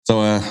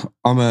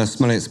I'm a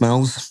Smelly It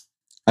Smells,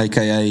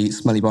 aka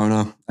Smelly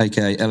Boner,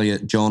 aka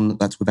Elliott John.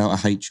 That's without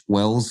a H.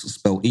 Wells,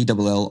 spelled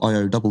ELLIOTTWELLS,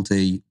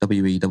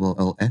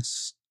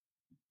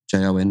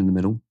 JON in the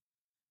middle.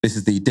 This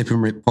is the Dip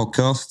and Rip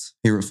podcast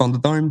here at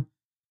Thunderdome.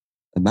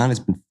 And man, it's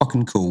been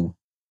fucking cool.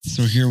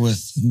 So we're here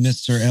with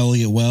Mr.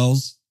 Elliott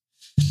Wells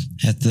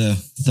at the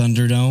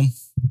Thunderdome.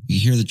 You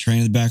hear the train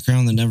in the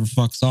background that never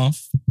fucks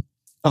off?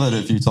 I've heard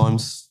it a few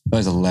times. That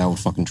is a loud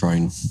fucking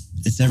train.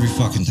 It's every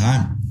fucking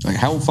time. Like,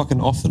 how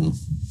fucking often?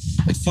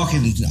 Like,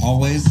 fucking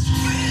always.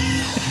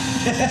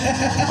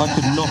 I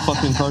could not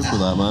fucking cope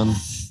with that, man.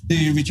 Dude,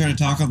 you'd be trying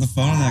to talk on the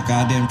phone on that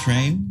goddamn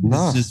train?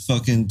 No. It's just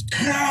fucking... It's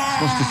the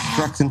most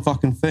distracting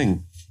fucking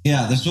thing.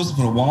 Yeah, they're supposed to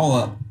put a wall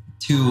up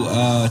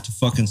to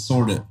fucking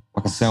sort it.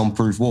 Like a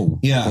soundproof wall.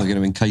 Yeah. They're going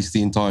to encase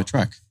the entire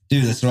track.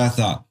 Dude, that's what I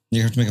thought.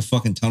 You have to make a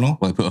fucking tunnel?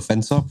 Well, they put a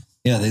fence up?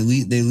 Yeah, they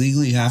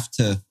legally have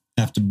to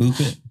boop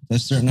it a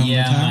certain number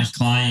of times. Yeah, my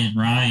client,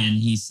 Ryan,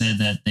 he said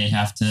that they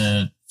have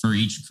to, for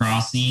each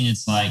crossing,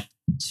 it's like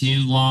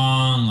 2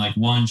 long, like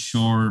 1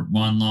 short,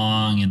 1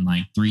 long, and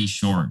like 3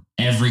 short.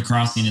 Every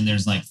crossing, and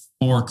there's like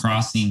 4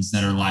 crossings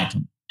that are like,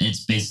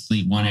 it's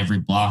basically 1 every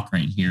block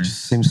right here. It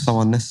just seems so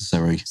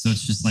unnecessary. So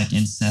it's just like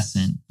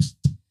incessant.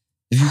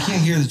 If you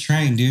can't hear the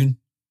train, dude,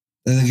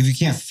 like if you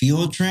can't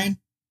feel a train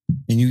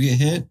and you get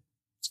hit,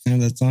 it's kind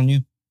of, that's on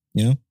you,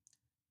 you know?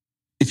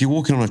 If you're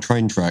walking on a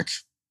train track,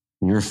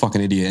 you're a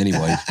fucking idiot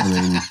anyway. I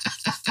mean...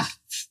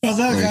 How's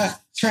that guy?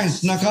 Train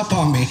snuck up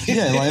on me.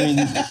 Yeah, like, I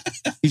mean,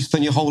 you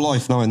spend your whole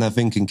life knowing that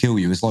thing can kill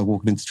you. It's like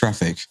walking into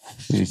traffic.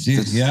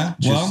 Dude, yeah,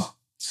 well...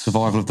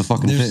 Survival of the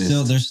fucking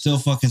fittest. There's still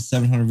fucking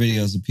 700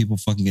 videos of people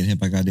fucking getting hit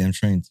by goddamn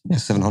trains. Yeah,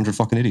 700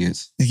 fucking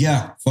idiots.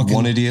 Yeah, fucking...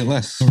 1 idiot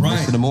less. Right.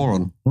 Less than a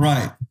moron.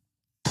 Right.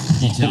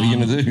 What are you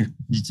going to do?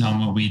 You tell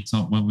them what we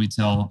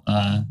tell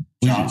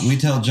Josh. We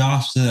tell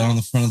Josh that on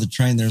the front of the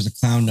train there's a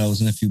clown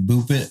nose, and if you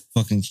boop it,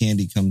 fucking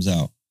candy comes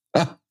out.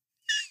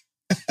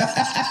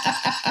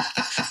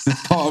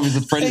 It's part of his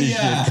apprenticeship.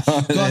 Yeah. Go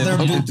out there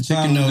and boop the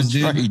clown nose,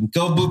 dude.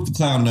 Go boop the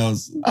clown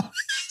nose.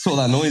 That's what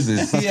that noise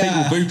is. That's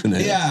yeah. people booping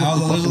it. Yeah,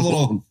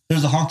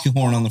 there's a honky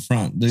horn on the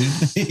front, dude.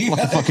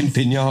 Like a fucking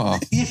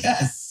piñata.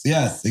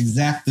 Yes,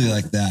 exactly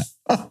like that.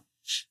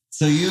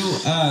 So you,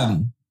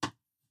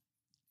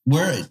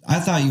 I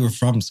thought you were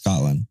from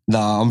Scotland.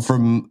 Nah, I'm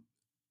from,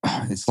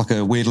 it's like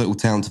a weird little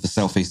town to the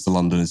southeast of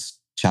London. It's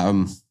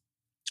Chatham.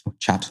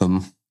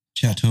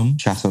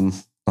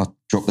 I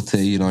drop the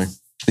T, you know,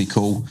 be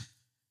cool.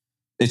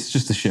 It's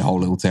just a shithole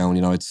little town,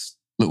 you know. It's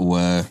a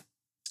little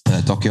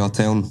dockyard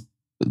town.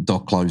 The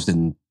dock closed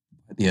in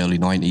the early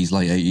 90s,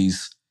 late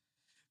 80s.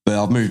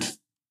 But I've moved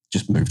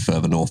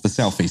further north. The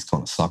southeast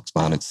kind of sucks,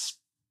 man. It's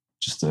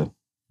just a...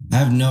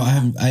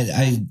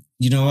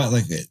 you know what?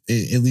 Like,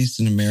 at least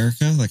in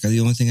America, like the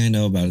only thing I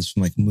know about is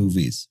from like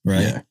movies,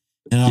 right? Yeah.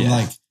 And I'm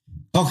like,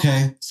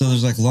 okay, so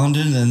there's like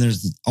London, and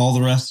there's all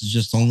the rest is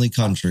just only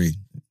country.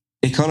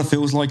 It kind of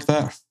feels like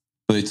that.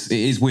 But it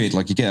is weird.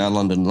 Like, you get out of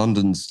London.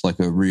 London's like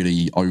a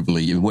really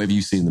overly... I mean, whatever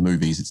you see in the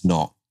movies, it's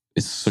not.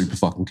 It's super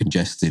fucking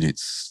congested.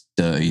 It's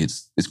dirty.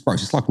 It's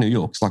gross. It's like New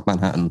York. It's like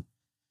Manhattan.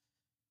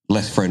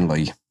 Less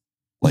friendly.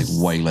 Like,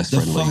 way less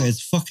friendly.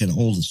 It's fucking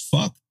old as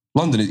fuck.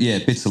 London,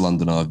 bits of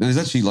London are. There's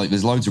actually, like,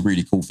 there's loads of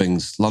really cool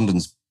things.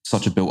 London's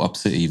such a built-up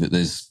city that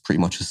there's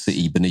pretty much a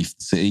city beneath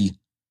the city.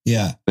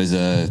 Yeah.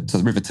 So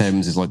the River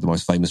Thames is like the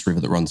most famous river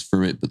that runs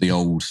through it, but the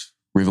old...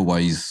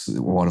 riverways,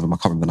 one of them, I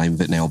can't remember the name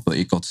of it now, but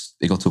it got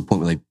to a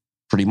point where they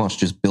pretty much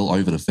just built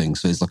over the thing.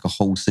 So there's like a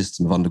whole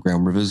system of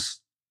underground rivers.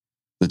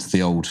 That's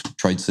the old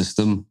trade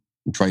system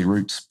and trade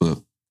routes,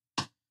 but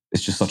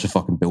it's just such a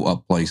fucking built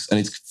up place. And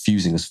it's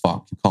confusing as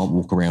fuck. You can't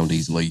walk around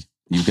easily.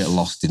 You get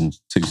lost in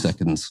 2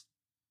 seconds.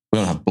 We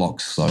don't have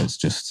blocks, so it's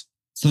just...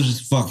 So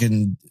just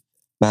fucking...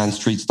 Man,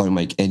 streets don't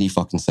make any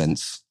fucking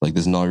sense. Like,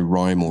 there's no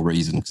rhyme or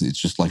reason, because it's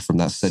just like from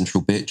that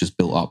central bit, just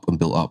built up and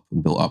built up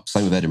and built up.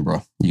 Same with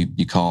Edinburgh.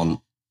 You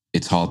can't...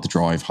 It's hard to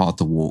drive, hard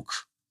to walk.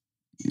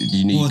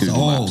 You need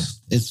Google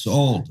Maps. It's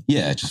old.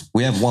 Yeah,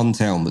 we have one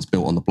town that's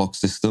built on the block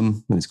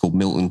system, and it's called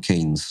Milton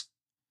Keynes.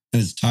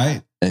 And it's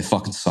tight? It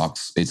fucking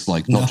sucks. It's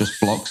like not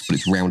just blocks, but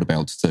it's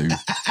roundabouts too.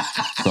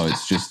 So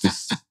it's just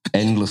this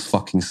endless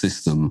fucking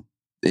system.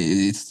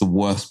 It's the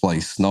worst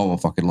place. No one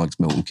fucking likes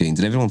Milton Keynes.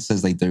 And everyone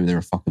says they do. They're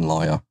a fucking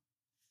liar.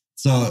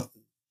 So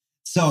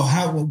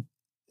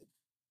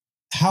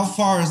how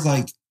far is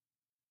like,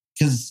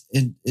 because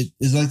it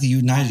is like the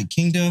United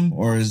Kingdom,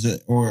 or is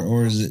it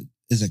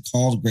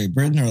called Great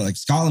Britain, or like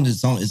Scotland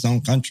is its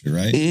own country,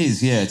 right? It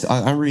is, yeah.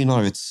 I don't really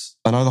know.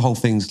 I know the whole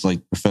thing's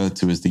like referred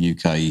to as the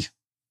UK,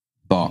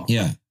 but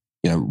yeah,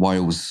 you know,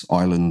 Wales,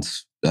 Ireland,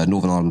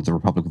 Northern Ireland, the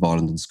Republic of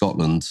Ireland, and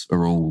Scotland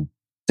are all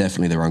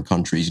definitely their own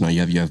countries. You know,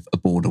 you have a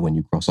border when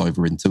you cross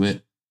over into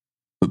it,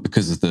 but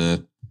because of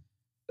the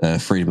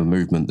freedom of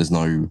movement, there's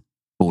no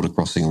border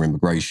crossing or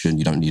immigration.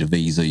 You don't need a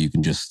visa. You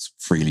can just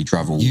freely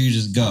travel. You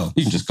just go.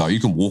 You can just go. You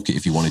can walk it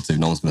if you wanted to.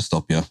 No one's going to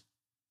stop you.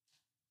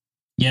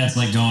 Yeah, it's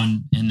like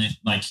going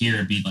like here,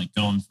 it'd be like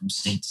going from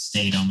state to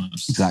state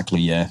almost.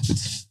 Exactly. Yeah,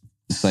 it's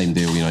the same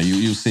deal. You know,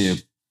 you'll see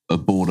a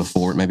border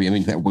for it. Maybe, I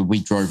mean, when we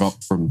drove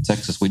up from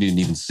Texas, we didn't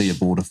even see a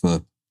border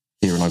for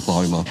here in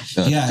Oklahoma. It's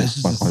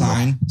just a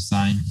sign.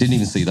 Didn't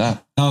even see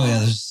that. Oh yeah,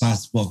 there's a sign,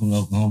 welcome to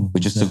Oklahoma.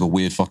 We just took a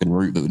weird fucking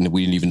route that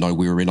we didn't even know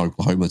we were in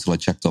Oklahoma until I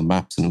checked on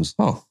maps and it was,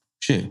 oh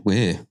shit, we're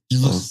here.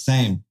 It looks the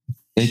same.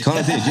 It kind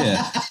of did,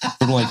 yeah.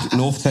 From like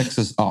North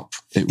Texas up,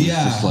 it was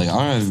just like,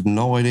 I have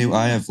no idea.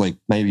 I have like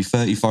maybe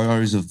 30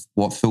 photos of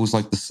what feels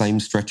like the same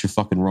stretch of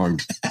fucking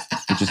road.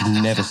 It just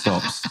never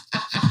stops.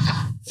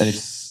 And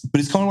but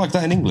it's kind of like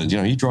that in England. You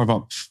know, you drive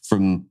up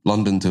from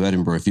London to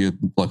Edinburgh, if you're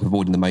like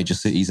avoiding the major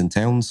cities and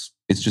towns,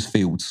 it's just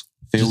fields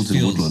and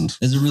woodland.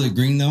 Is it really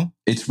green though?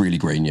 It's really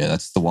green, yeah.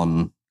 That's the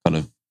one kind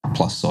of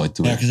plus side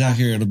to it. Yeah, because out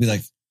here it'll be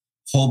like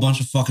a whole bunch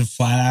of fucking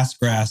flat ass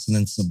grass and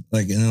then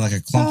like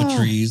a clump of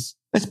trees.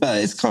 It's better.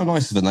 It's kind of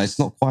nicer than that. It's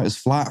not quite as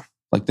flat.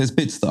 Like there's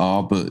bits that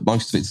are, but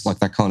most of it's like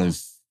that kind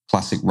of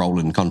classic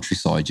rolling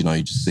countryside. You know,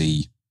 you just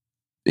see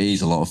it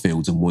is a lot of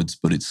fields and woods,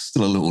 but it's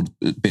still a little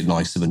bit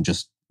nicer than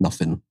just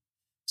nothing.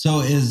 So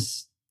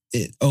is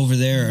it over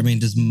there? I mean,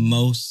 does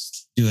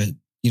most do it?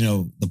 You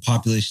know, the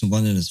population of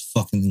London is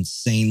fucking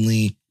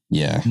insanely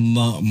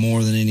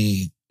more than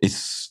any.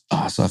 It's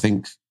so I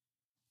think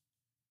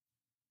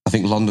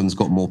London's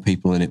got more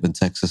people in it than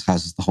Texas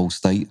has as the whole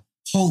state.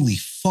 Holy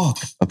fuck.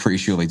 I'm pretty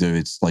sure they do.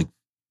 It's like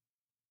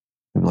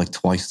maybe like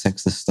twice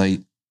Texas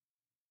state.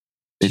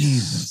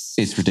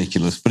 It's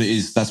ridiculous, but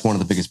that's one of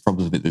the biggest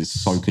problems of it, that it's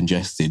so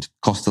congested.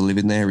 Cost of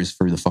living there is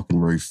through the fucking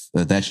roof.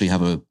 They actually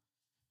have a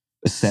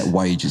set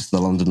wage. It's the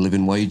London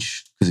living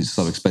wage because it's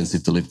so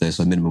expensive to live there.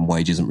 So minimum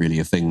wage isn't really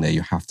a thing there.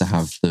 You have to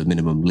have the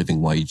minimum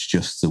living wage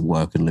just to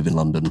work and live in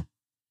London.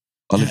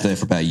 I lived there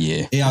for about a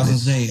year. Yeah, I was going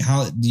to say,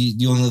 how do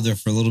you only live there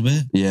for a little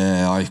bit?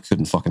 Yeah, I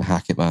couldn't fucking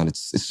hack it, man.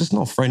 It's just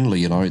not friendly,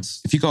 you know.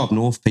 If you go up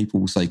north,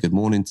 people will say good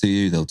morning to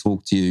you. They'll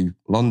talk to you.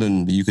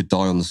 London, you could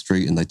die on the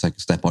street and they take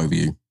a step over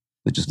you.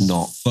 They're just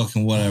not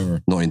fucking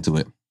whatever. Not into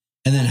it.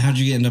 And then how'd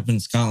you end up in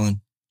Scotland?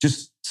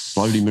 Just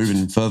slowly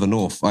moving further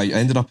north. I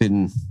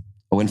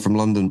went from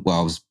London.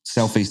 Well, I was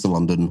southeast of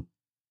London.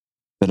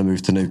 Then I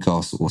moved to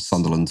Newcastle or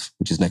Sunderland,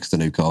 which is next to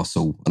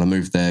Newcastle, and I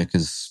moved there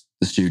because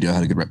the studio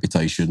had a good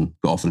reputation.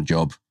 Got offered a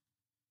job.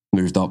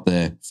 Moved up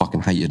there,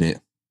 fucking hated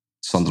it.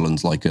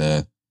 Sunderland's like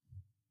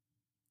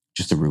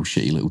just a real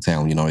shitty little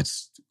town, you know,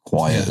 it's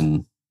quiet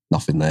and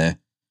nothing there.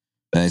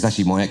 It's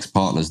actually my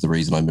ex-partner's the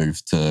reason I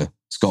moved to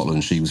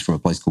Scotland. She was from a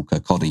place called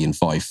Kirkcaldy in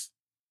Fife.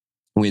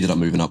 And we ended up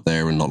moving up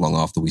there, and not long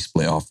after we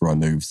split after I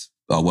moved.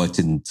 I worked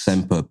in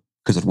Semper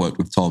because I'd worked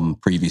with Tom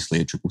previously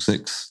at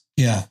 666.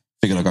 Yeah.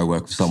 Figured I'd go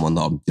work with someone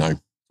that I'm, you know,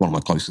 one of my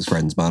closest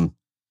friends, man.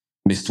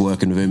 Missed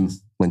working with him,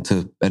 went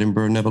to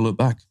Edinburgh and never looked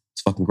back.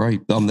 It's fucking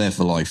great. I'm there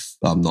for life.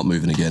 I'm not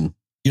moving again.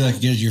 You're like,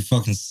 you're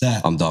fucking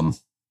set. I'm done.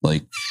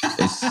 Like,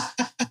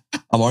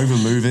 I'm over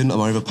moving. I'm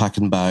over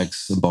packing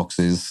bags and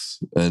boxes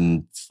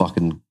and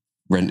fucking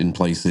renting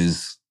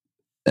places.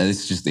 And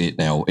it's just it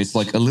now. It's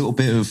like a little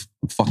bit of,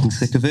 I'm fucking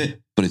sick of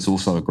it, but it's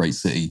also a great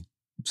city.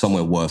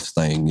 Somewhere worth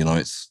staying, you know.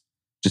 It's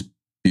just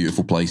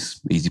beautiful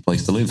place, easy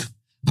place to live.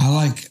 I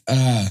like,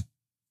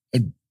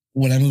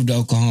 when I moved to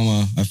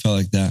Oklahoma, I felt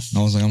like that.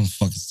 I was like, I'm gonna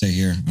fucking stay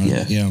here.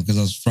 You know, because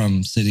I was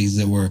from cities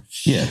that were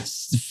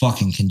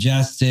fucking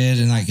congested.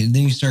 And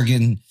then you start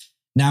getting,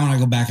 now when I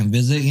go back and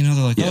visit, you know,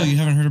 they're like, oh, you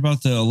haven't heard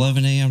about the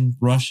 11 a.m.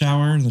 rush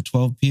hour, the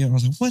 12 p.m. I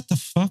was like, what the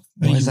fuck?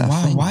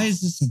 Why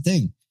is this a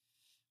thing?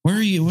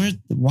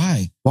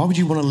 Why? Why would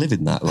you want to live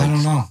in that? Like, I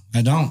don't know.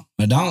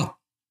 I don't.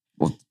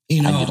 Well,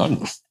 you know, you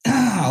don't.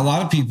 A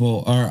lot of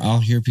people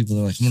I'll hear people,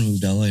 they're like, I'm gonna move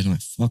to LA. And I'm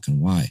like, fucking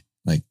why?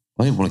 Like,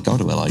 I didn't want to go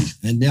to LA.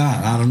 And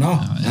I don't know.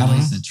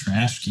 LA's a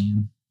trash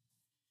can.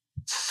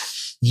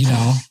 You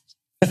know.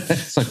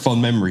 It's like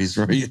fond memories,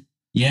 right?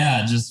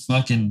 Yeah, just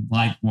fucking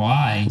like,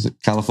 why? Is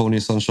it California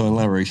Sunshine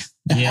Larry?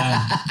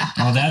 Yeah.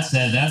 Oh, that's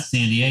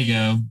San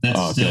Diego.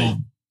 That's still,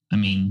 I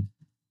mean,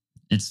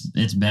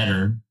 it's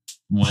better.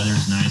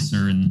 Weather's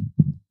nicer and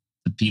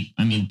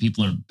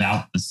people are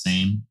about the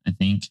same, I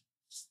think.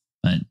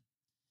 But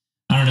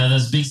I don't know,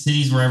 those big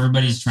cities where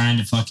everybody's trying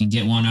to fucking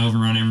get one over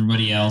on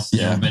everybody else.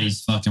 Yeah.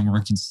 Everybody's fucking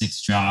working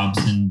 6 jobs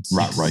and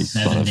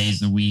 7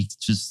 days a week.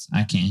 Just,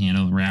 I can't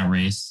handle the rat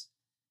race.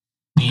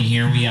 Being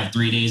here, we have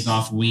 3 days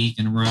off a week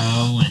in a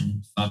row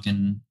and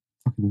fucking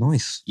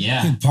nice.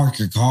 Yeah. You park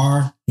your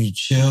car, you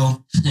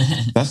chill.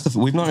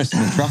 We've noticed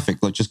in the traffic,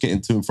 like just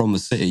getting to and from the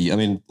city. I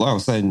mean, like I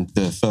was saying,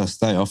 the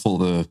first day, I thought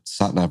the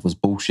sat nav was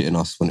bullshitting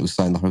us when it was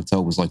saying the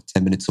hotel was like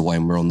 10 minutes away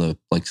and we're on the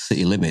like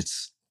city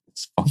limits.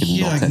 It's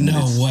fucking not 10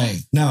 minutes. No way.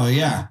 No,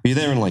 yeah. You're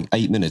there in like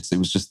 8 minutes. It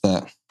was just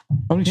that.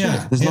 Holy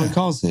shit, there's no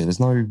cars here. There's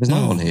no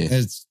one here.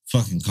 It's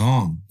fucking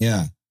calm.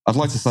 Yeah. I'd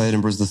like to say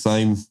Edinburgh's the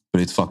same,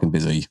 but it's fucking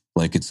busy.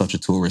 Like, it's such a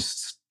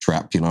tourist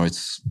trap, you know.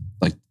 It's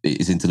like, it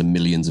is into the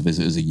millions of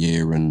visitors a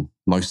year, and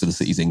most of the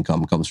city's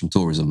income comes from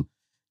tourism.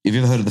 Have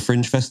you ever heard of the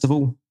Fringe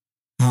Festival?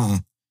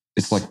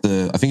 It's like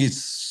I think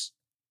it's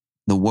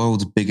the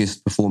world's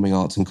biggest performing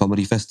arts and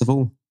comedy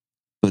festival,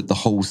 but the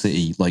whole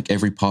city, like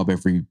every pub,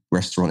 every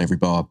restaurant, every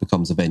bar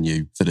becomes a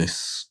venue for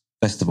this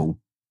festival.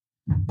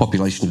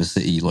 Population of a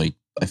city, like,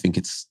 I think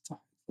it's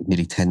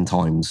nearly 10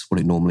 times what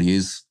it normally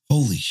is.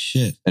 Holy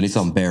shit. And it's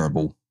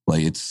unbearable.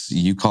 Like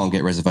you can't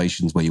get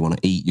reservations where you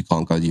want to eat. You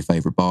can't go to your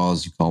favorite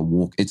bars. You can't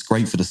walk. It's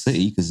great for the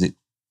city because it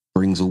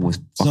brings all this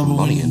fucking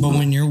money in. But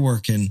when you're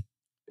working,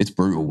 it's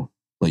brutal.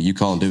 Like you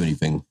can't do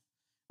anything.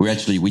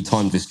 We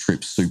timed this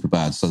trip super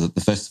bad so that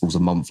the festival's a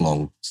month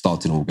long,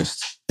 starts in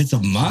August. It's a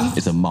month?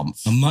 It's a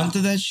month. A month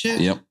of that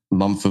shit? Yep. A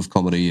month of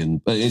comedy.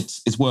 And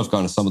it's worth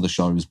going to some of the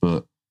shows,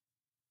 but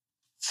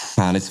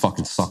man, it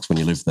fucking sucks when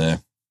you live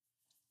there.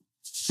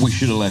 We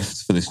should have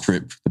left for this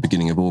trip the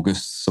beginning of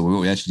August. So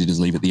what we actually did is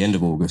leave at the end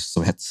of August.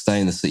 So we had to stay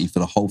in the city for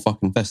the whole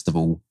fucking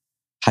festival,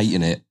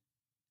 hating it.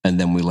 And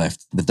then we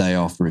left the day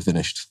after it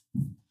finished.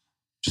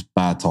 Just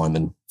bad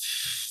timing.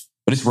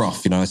 But it's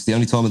rough, It's the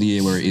only time of the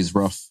year where it is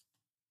rough.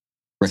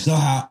 So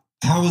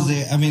how is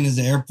it? I mean, is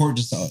the airport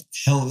just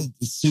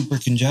super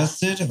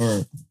congested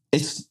or?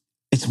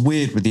 It's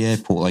weird with the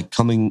airport. Like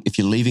if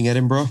you're leaving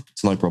Edinburgh,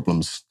 it's no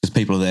problems because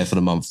people are there for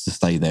the month to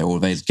stay there, or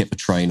they get the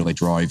train or they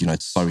drive.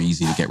 It's so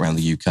easy to get around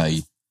the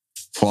UK.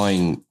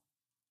 Flying,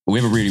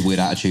 we have a really weird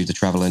attitude to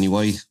travel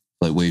anyway.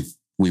 Like we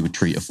would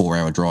treat a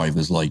 4-hour drive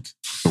as like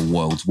the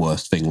world's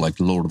worst thing, like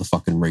Lord of the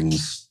fucking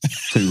Rings,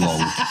 too long,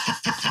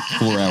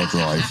 4-hour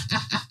drive.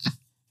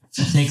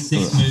 It takes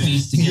 6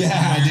 movies to get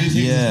there. Dude,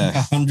 it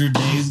takes 100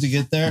 days to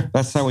get there.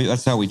 That's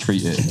how we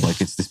treat it. Like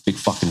it's this big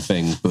fucking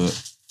thing, but.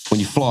 When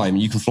you fly,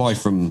 you can fly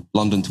from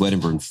London to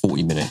Edinburgh in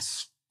 40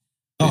 minutes.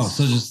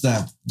 So just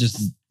that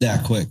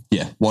quick.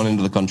 Yeah, one end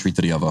of the country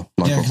to the other.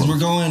 Because we're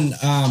going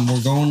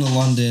to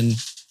London,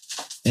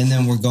 and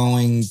then we're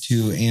going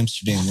to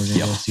Amsterdam. We're gonna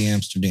go see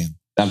Amsterdam.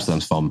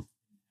 Amsterdam's fun.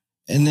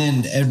 And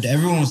then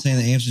everyone was saying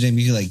that Amsterdam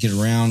you could like get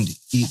around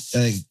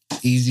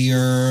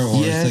easier,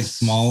 or it's like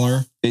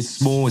smaller. It's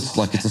small. It's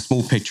a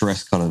small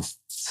picturesque kind of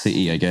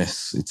city, I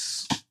guess.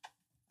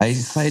 I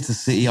say it's a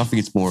city. I think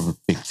it's more of a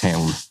big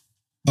town.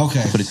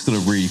 Okay. But it's still a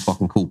really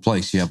fucking cool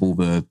place. You have all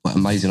the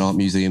amazing art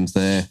museums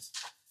there.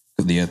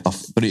 But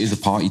it is a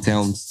party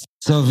town.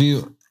 So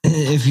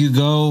if you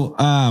go,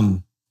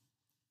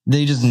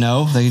 they just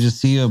know. They just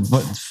see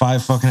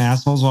 5 fucking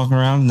assholes walking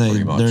around. And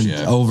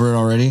they're over it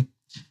already.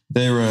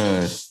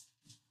 They're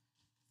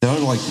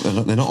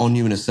not on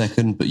you in a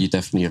second, but you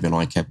definitely have an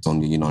eye kept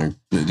on you.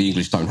 The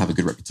English don't have a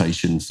good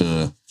reputation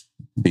for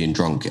being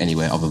drunk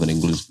anywhere other than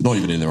England. Not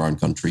even in their own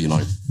country.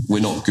 We're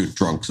not good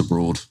drunks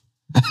abroad.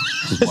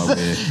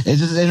 It's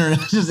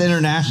just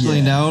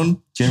internationally known.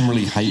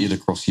 Generally hated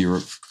across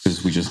Europe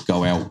because we just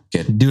go out,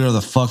 do whatever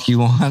the fuck you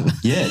want.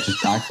 Yeah,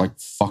 just act like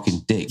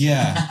fucking dick.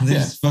 Yeah, they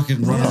just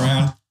fucking run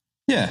around.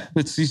 Yeah,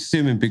 but you see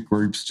them in big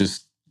groups.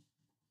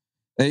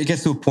 It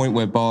gets to a point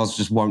where bars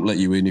just won't let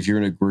you in. If you're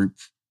in a group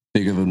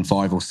bigger than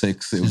 5 or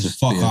 6, it'll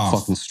just be a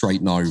fucking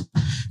straight no.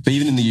 But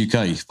even in the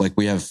UK, like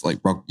we have like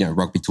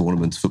rugby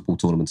tournaments, football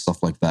tournaments,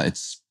 stuff like that.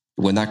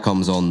 When that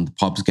comes on, the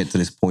pubs get to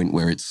this point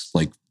where it's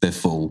like they're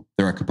full,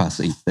 they're at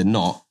capacity. They're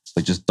not.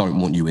 They just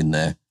don't want you in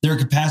there. They're a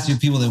capacity of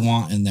people they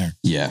want in there.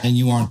 Yeah, and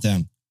you aren't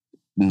them.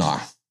 Nah.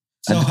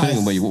 So it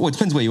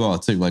depends where you are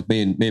too. Like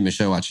me and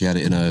Michelle actually had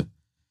it in a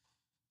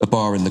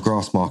bar in the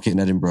Grass Market in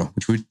Edinburgh,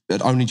 which we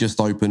had only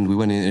just opened. We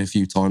went in a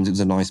few times. It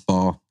was a nice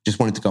bar. Just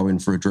wanted to go in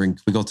for a drink.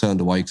 We got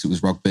turned away because it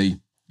was rugby.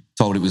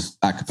 Told it was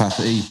at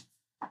capacity.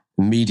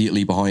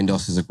 Immediately behind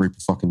us is a group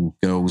of fucking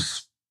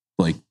girls.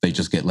 Like they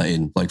just get let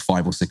in, like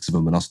 5 or 6 of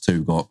them, and us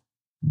 2 got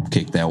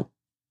kicked out.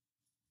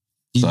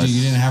 You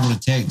didn't have what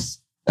it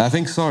takes. I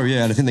think so,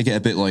 yeah. And I think they get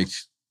a bit like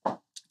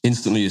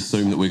instantly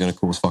assume that we're going to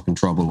cause fucking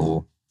trouble,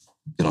 or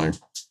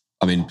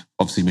I mean,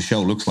 obviously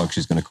Michelle looks like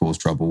she's going to cause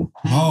trouble.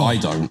 Oh. I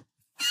don't.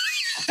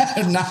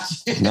 Not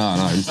you.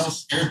 No.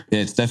 Yeah,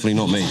 it's definitely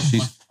not me.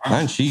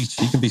 She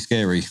can be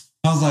scary.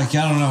 I was like,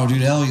 I don't know,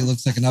 dude. Elliott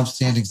looks like an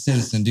upstanding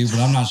citizen, dude,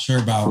 but I'm not sure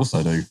about. Of course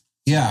I do.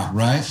 Yeah,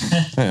 right?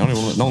 Hey,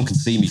 no one can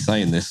see me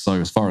saying this, so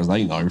as far as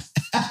they know.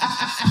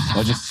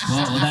 Well,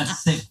 that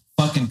sick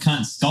fucking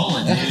cunt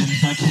skullet,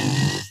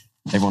 dude.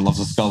 Everyone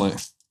loves a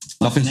skullet.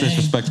 Nothing's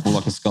disrespectful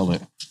like a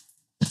skullet.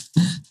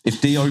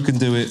 If Dio can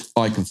do it,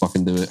 I can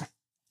fucking do it.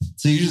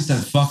 So you just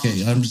said, fuck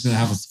it, I'm just going to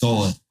have a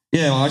skullet.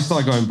 Yeah, well, I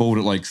started going bald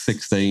at like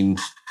 16.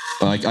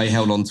 Like I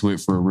held on to it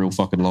for a real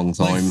fucking long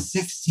time. Like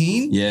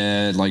 16?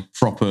 Yeah, like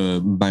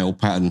proper male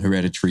pattern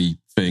hereditary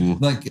thing.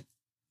 Like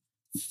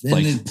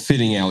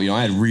thinning out,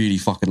 I had really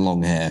fucking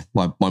long hair.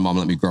 My mum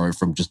let me grow it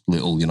from just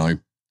little,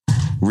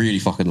 really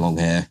fucking long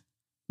hair.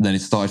 And then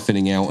it started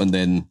thinning out, and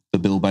then the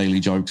Bill Bailey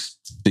jokes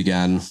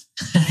began,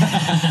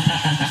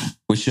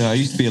 which I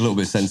used to be a little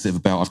bit sensitive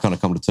about. I've kind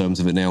of come to terms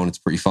with it now, and it's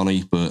pretty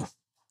funny. But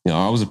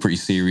I was a pretty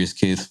serious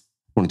kid.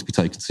 Wanted to be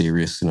taken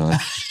serious, fucking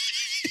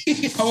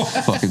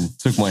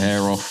took my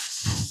hair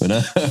off, but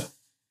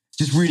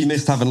just really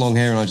missed having long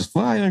hair, and I just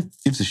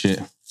gives a shit.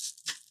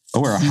 I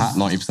wear a hat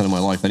 90% of my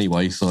life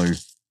anyway, so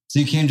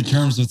you came to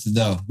terms with it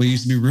though. But you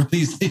used to be really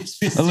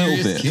a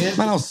little bit. Kid.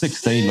 Man, I was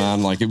 16,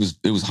 man. Like it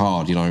was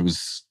hard. It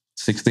was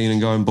 16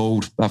 and going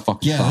bald. That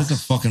fucking sucks.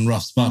 That's a fucking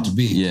rough spot to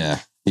be. Yeah,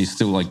 he's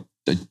still like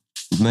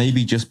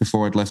maybe just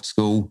before I'd left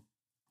school.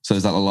 So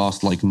is that the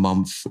last like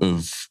month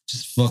of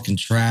just fucking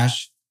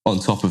trash on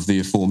top of the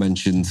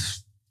aforementioned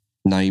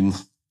name?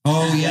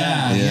 Oh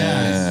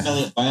yeah.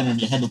 Elliott Boner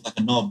and your head looked like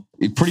a knob.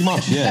 Pretty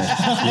much, yeah.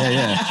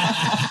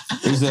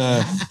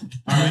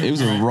 It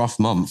was a rough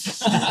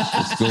month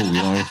at school, you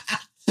know.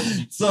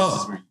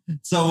 So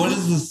what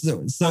is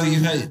this?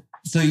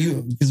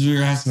 Because we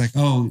were asking like,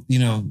 oh, you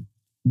know,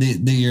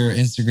 your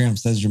Instagram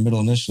says your middle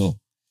initial,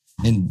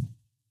 and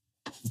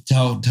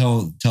tell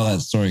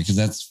that story because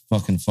that's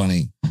fucking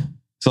funny.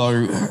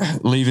 So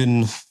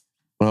leaving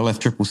when I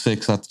left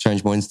 666, I had to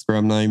change my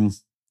Instagram name,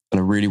 and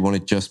I really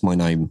wanted just my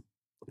name.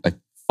 I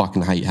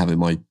fucking hate having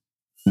my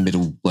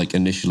middle like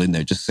initial in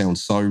there. It just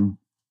sounds so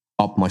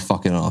up my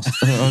fucking ass.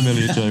 I'm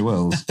Elliott J.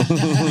 Wells.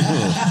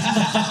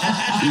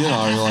 You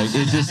know, like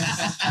it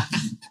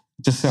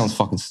just sounds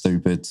fucking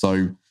stupid.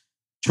 So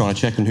trying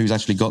to check on who's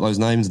actually got those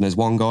names, and there's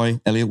one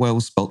guy, Elliott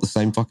Wells, spelt the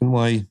same fucking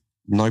way.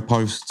 No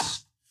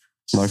posts,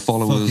 no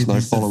followers,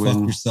 no following.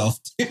 Fuck yourself,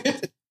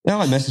 dude. Yeah,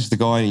 I messaged the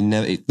guy.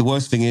 The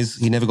worst thing is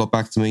he never got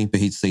back to me, but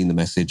he'd seen the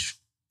message,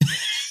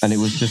 and it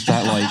was just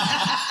that like,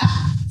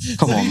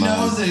 come on,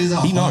 man.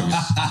 He knows.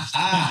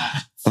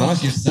 And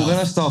then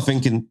I start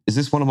thinking, is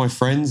this one of my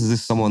friends? Is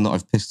this someone that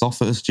I've pissed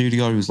off at a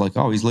studio who's like,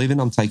 oh, he's leaving?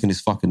 I'm taking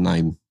his fucking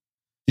name.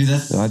 Dude,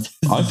 I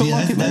feel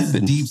like that's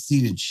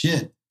deep-seated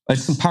shit.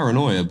 It's some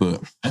paranoia,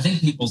 but I think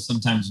people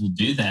sometimes will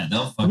do that.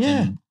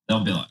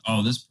 They'll be like,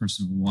 oh, this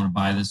person will want to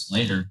buy this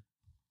later.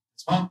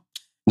 It's fun.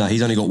 No,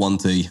 he's only got one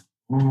T.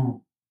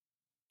 Ooh.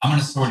 I'm going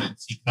to sort it.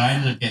 See, because I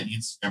ended up getting the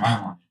Instagram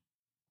I wanted.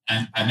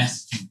 And I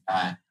messaged him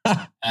guy.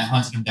 And I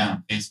hunted him down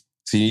on Facebook.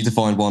 So you need to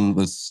find one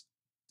that's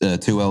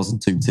 2 L's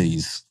and 2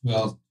 T's. 2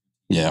 L's.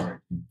 Yeah,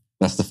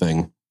 that's the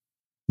thing.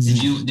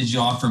 Did you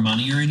offer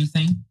money or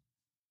anything?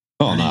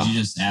 Oh, no. Did you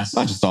just ask?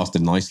 I just asked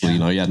him nicely. Yeah. You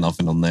know, he had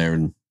nothing on there,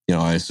 and you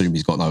know, I assume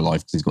he's got no life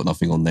because he's got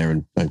nothing on there.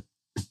 And you know,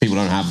 if people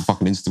don't have a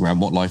fucking Instagram,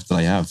 what life do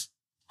they have?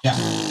 Yeah.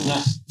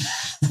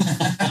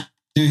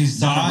 Dude, he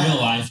saw it. Real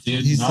life,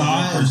 dude. He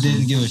saw it and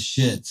didn't give a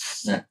shit.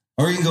 Yeah.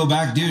 Or you can go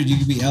back, dude. You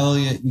could be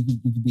Elliott. You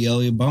could be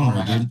Elliott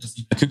Boner, dude.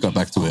 I could go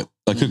back to it.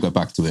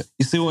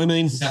 You see what I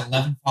mean? He's got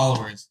 11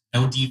 followers.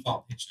 No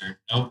default picture.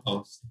 No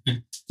post.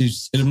 Dude,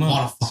 just hit him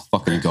up. This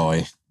fucking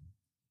guy.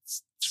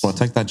 Just want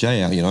to take that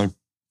J out, you know.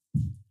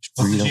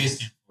 What's the J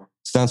stand for?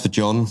 Stands for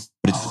John,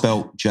 but it's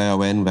spelled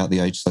Jon without the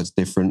H, so it's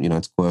different. You know,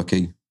 it's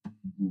quirky.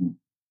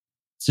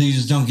 So you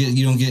just don't get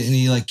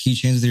any like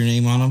keychains with your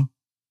name on them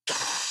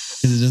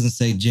because it doesn't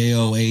say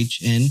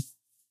JOHN.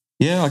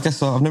 Yeah, I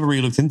guess I've never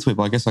really looked into it,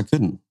 but I guess I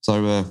couldn't.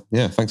 So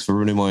yeah, thanks for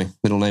ruining my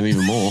middle name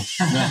even more.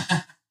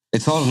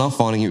 It's hard enough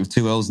finding it with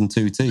 2 L's and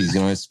 2 T's.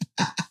 You know,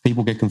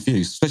 people get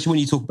confused, especially when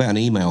you talk about an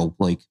email.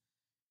 Like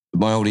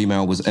my old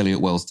email was Elliott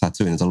Wells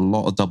Tattooing. There's a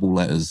lot of double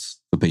letters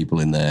for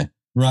people in there.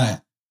 Right.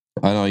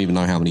 I don't even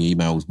know how many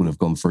emails would have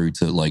gone through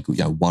to like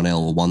 1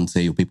 L or 1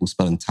 T, or people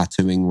spelling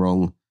tattooing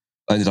wrong.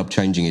 I ended up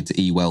changing it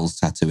to E Wells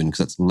Tattooing because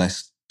that's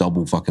less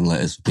double fucking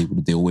letters for people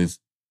to deal with.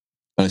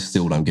 And I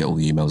still don't get all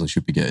the emails I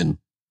should be getting.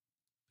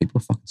 People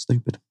are fucking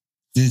stupid.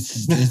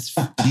 It's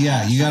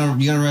yeah. You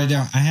gotta write it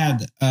down.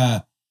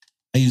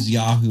 I use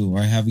Yahoo, or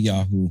I have a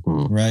Yahoo,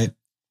 right?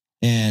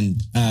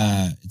 And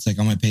it's like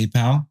on my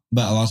PayPal,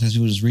 but a lot of times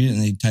people just read it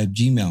and they type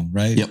Gmail,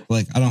 right? Yep.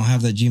 Like I don't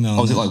have that Gmail.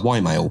 Oh, is it like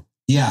Ymail?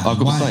 Yeah, I've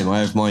got the same. I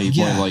have my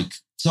like.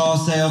 So I'll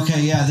say,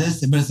 okay, yeah,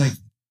 this, but it's like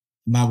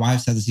my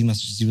wife's had this email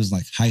since she was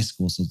like high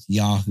school, so it's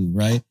Yahoo,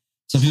 right?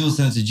 So people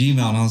send it to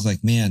Gmail, and I was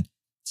like, man,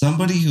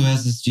 somebody who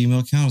has this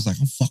Gmail account was like,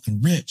 I'm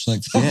fucking rich.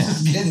 Like, I'm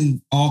just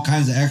getting all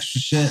kinds of extra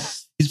shit.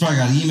 He's probably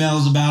got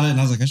emails about it, and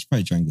I was like, I should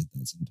probably try and get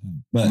that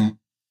sometime. But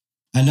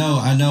I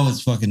know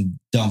it's fucking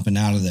dumping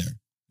out of there.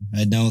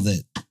 I know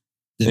that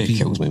it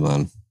kills me,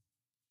 man.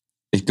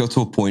 It got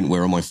to a point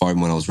where on my phone,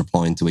 when I was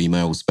replying to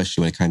emails,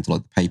 especially when it came to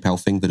like the PayPal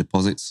thing for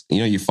deposits, you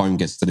know, your phone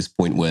gets to this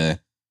point where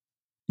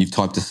you've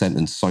typed a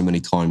sentence so many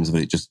times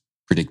that it just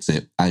predicts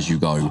it as you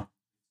go.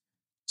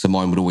 So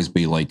mine would always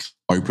be like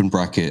open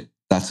bracket,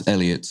 that's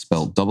Elliott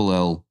spelled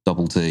L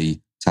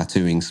T,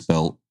 tattooing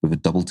spelled with a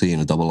double T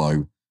and a double O.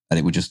 And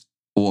it would just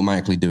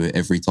automatically do it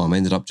every time. I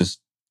ended up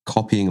just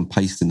copying and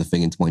pasting the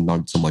thing into my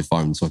notes on my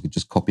phone so I could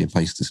just copy and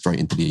paste it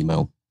straight into the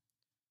email.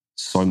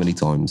 So many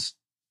times.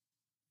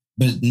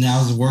 But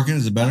now is it working?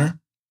 Is it better?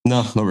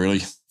 No, not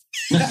really.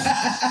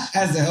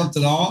 Has it helped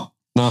at all?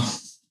 No.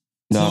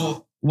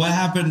 So what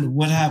happened?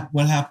 What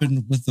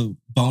happened with the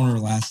Boner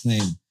last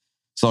name?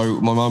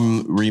 So my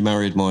mum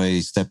remarried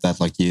my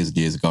stepdad like years and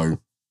years ago.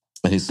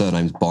 And his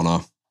surname's Bonner,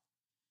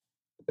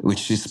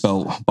 which is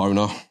spelled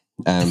Boner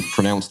and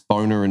pronounced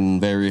Boner in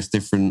various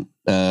different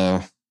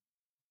dialects,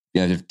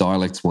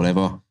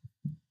 whatever.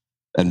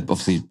 And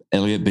obviously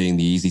Elliott being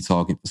the easy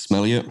target for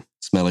smelly,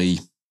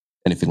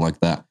 anything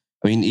like that.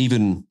 I mean,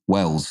 even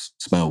Wells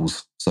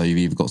smells. So you've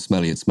either got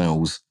smelly, it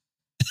smells.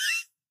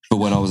 But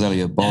when I was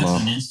Elliott Bonner...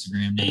 That's an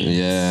Instagram name.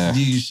 Yeah.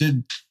 Dude, you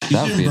should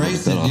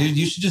embrace it, dude.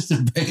 You should just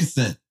embrace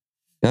it.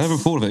 Yeah, I never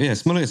thought of it. Yeah,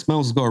 smelly, it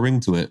smells has got a ring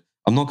to it.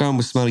 I'm not going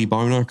with Smelly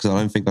Boner because I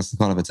don't think that's the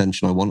kind of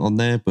attention I want on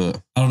there, but...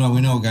 I don't know.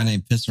 We know a guy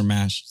named Pisser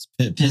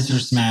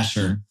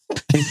Smasher.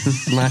 Mr.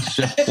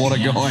 Smasher. What a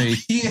guy.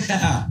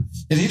 Yeah.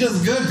 And he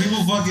does good.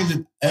 People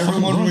fucking,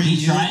 everyone.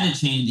 He tried to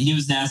change. He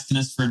was asking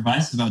us for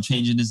advice about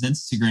changing his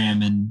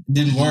Instagram and it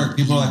didn't work.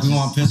 People are like, we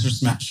want Pisser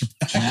Smasher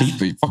back.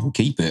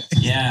 Keep it.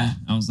 Yeah.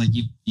 I was like,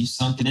 you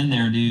sunk it in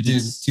there, dude. Dude,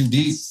 it's too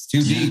deep. It's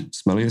too deep.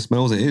 Smelly as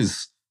smells it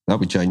is. That'll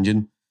be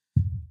changing.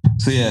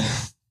 So yeah,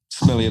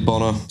 Smelly a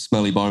Bonner,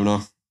 Smelly Boner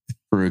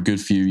for a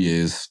good few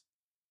years.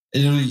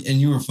 And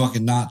you were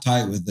fucking not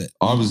tight with it.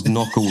 I was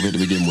not cool with it to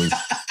begin with.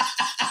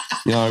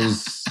 You know, I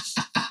was,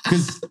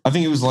 because I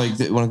think it was like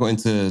when I got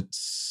into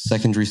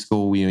secondary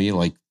school, you know, you're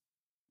like,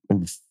 I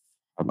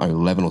don't know,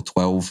 11 or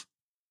 12.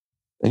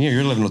 And you're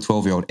 11 or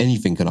 12-year-old,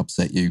 anything can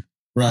upset you.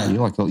 Right. And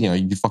you're like, you know,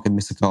 you fucking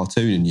miss a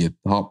cartoon and you're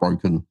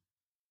heartbroken.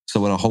 So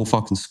when a whole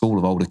fucking school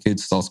of older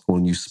kids starts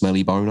calling you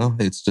Smelly Boner,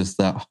 it's just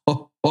that,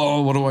 oh,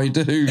 what do I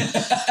do?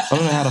 I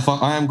don't know how to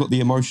I haven't got the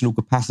emotional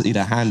capacity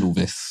to handle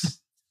this.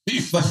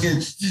 You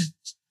fucking,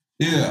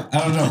 yeah, I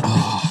don't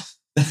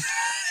know.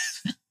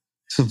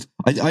 So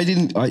I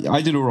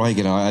did all right,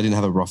 you know, I didn't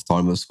have a rough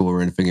time at school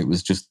or anything. It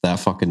was just that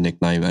fucking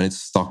nickname and it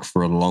stuck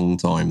for a long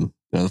time.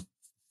 You know,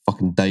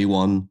 fucking day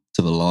one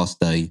to the last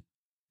day.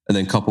 And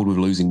then coupled with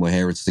losing my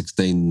hair at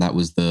 16, that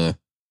was the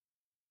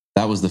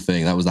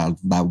thing. That was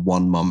that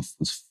 1 month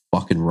was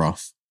fucking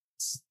rough.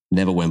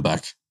 Never went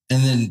back.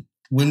 And then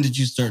when did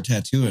you start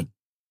tattooing?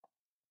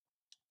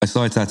 I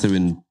started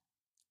tattooing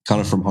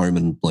kind of from home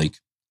and like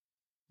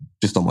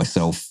just on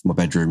myself, my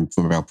bedroom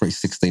from about probably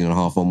 16 and a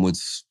half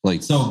onwards.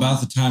 Like, so about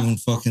the time when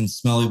fucking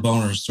Smelly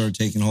Boner started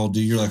taking hold,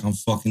 dude, you're like, I'm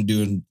fucking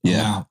doing.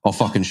 Yeah, I'll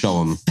fucking show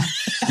them.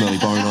 Smelly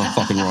Boner,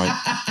 fucking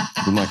right.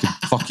 I'm like,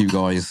 fuck you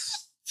guys.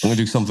 I'm gonna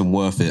do something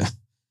worth it.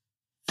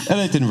 And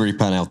it didn't really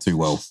pan out too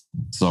well.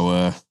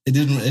 So it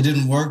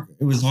didn't work.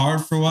 It was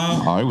hard for a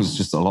while. It was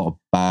just a lot of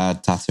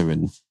bad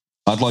tattooing.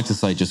 I'd like to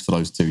say just for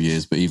those 2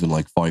 years, but even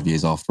like 5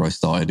 years after I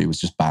started, it was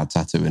just bad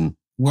tattooing.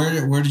 Where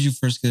did you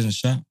first get in a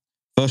shop?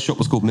 First shop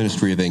was called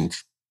Ministry of Ink.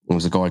 It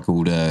was a guy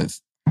called,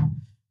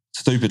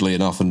 stupidly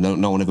enough, and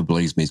no one ever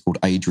believes me, he's called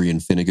Adrian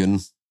Finnegan.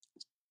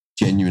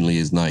 Genuinely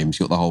his name. He's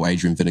got the whole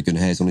Adrian Finnegan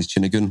hairs on his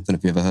chinnigan. Don't know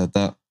if you ever heard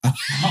that.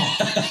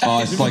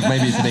 It's like,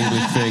 maybe it's an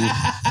English thing.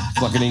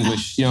 It's like an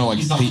English, you know, like...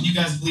 He's like, can you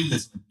guys believe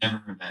this? We've never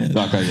heard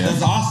that. Okay, yeah.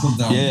 That's awesome,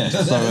 though. Yeah.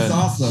 That's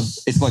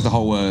awesome. It's like the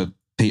whole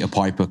Peter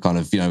Piper kind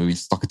of, you know,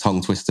 it's like a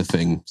tongue twister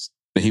thing.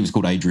 But he was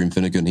called Adrian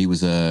Finnegan. He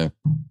was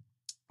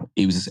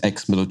this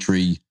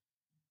ex-military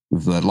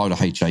with a load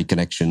of HA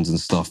connections and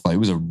stuff. Like, it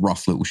was a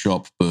rough little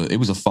shop, but it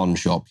was a fun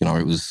shop. You know,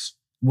 it was...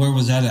 Where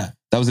was that at?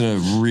 That was in a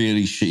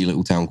really shitty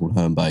little town called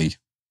Herne Bay.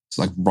 It's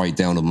like right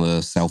down on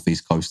the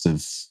southeast coast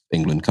of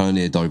England, kind of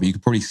near Dover. You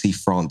could probably see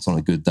France on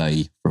a good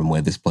day from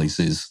where this place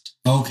is.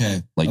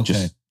 Okay. Like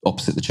just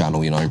opposite the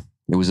channel, you know.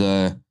 It was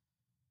an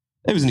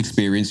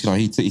experience. You know,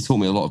 he taught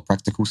me a lot of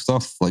practical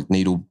stuff, like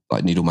needle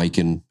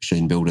making,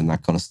 machine building,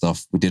 that kind of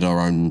stuff. We did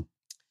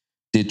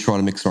try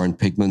to mix our own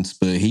pigments,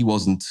 but he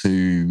wasn't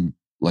too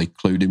like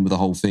clued in with the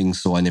whole thing.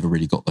 So I never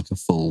really got like a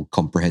full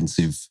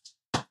comprehensive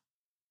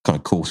kind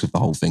of course with the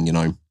whole thing, you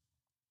know.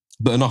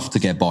 But enough to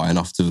get by,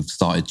 enough to have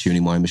started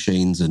tuning my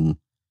machines and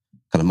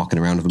kind of mucking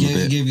around with them a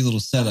bit. Gave you a little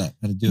setup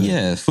how to do it.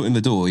 Yeah, foot in the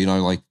door, you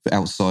know, like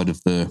outside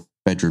of the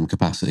bedroom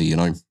capacity, you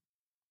know.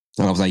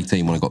 And I was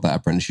 18 when I got that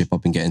apprenticeship.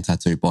 I've been getting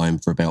tattooed by him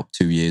for about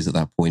 2 years at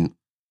that point.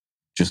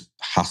 Just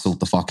hassled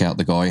the fuck out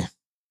the guy.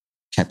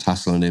 Kept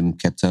hassling him,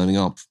 kept turning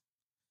up.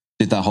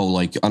 Did that whole,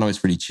 like, I know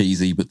it's really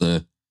cheesy, but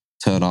the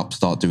turn up,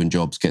 start doing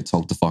jobs, get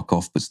told to fuck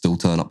off, but still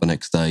turn up the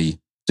next day,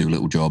 do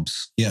little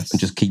jobs. Yes.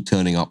 And just keep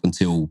turning up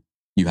until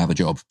you have a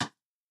job.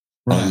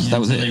 Right. That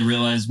was it. They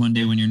realize one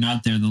day when you're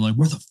not there, they're like,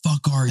 where the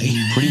fuck are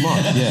you? Pretty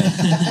much, yeah.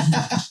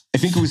 I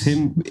think it was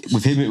him.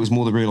 With him, it was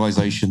more the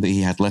realization that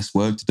he had less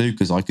work to do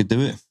because I could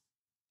do it.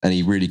 And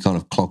he really kind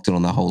of clocked in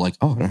on that whole like,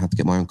 oh, I don't have to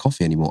get my own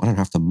coffee anymore. I don't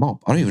have to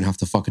mop. I don't even have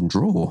to fucking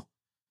draw.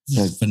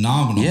 It's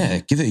phenomenal. Yeah,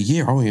 give it a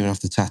year. I won't even have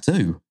to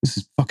tattoo. This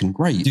is fucking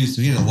great. Dude,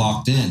 so he had it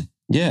locked in.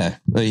 Yeah,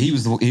 he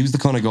was the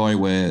kind of guy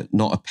where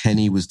not a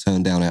penny was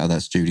turned down out of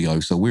that studio.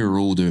 So we were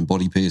all doing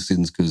body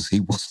piercings because he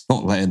was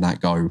not letting that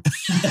go.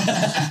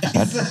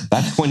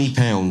 That's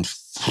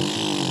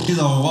 £20. He's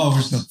like, well, we're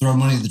just going to throw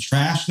money in the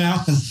trash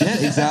now?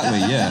 Yeah, exactly,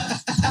 yeah.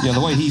 Yeah,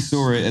 the way he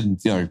saw it, and,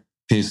 you know,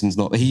 piercing's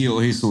not,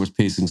 he saw his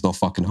piercing's not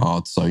fucking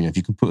hard. So, you know, if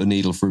you can put a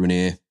needle through an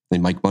ear, they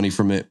make money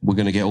from it, we're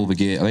going to get all the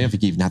gear. I don't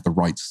think he even had the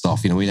right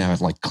stuff. You know, we didn't have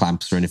like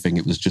clamps or anything.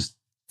 It was just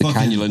the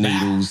cannula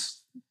needles.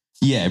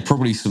 Yeah,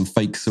 probably some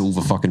fake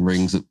silver fucking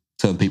rings that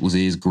turn people's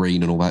ears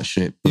green and all that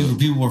shit.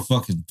 People were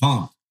fucking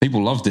pumped.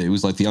 People loved it. It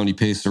was like the only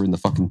piercer in the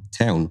fucking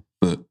town,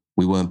 but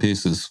we weren't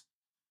piercers.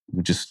 We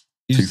were just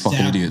two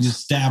fucking idiots. You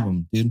stab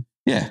them, dude.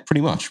 Yeah,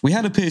 pretty much. We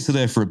had a piercer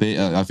there for a bit.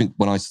 I think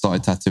when I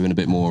started tattooing a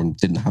bit more and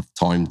didn't have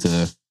time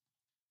to...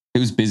 It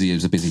was busy. It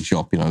was a busy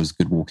shop. You know, it was a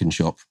good walk-in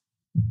shop.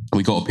 And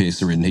we got a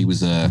piercer in. He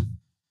was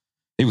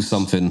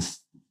something.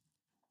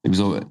 He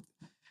was...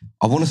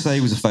 I want to say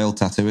he was a failed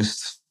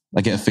tattooist. I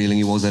get a feeling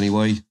he was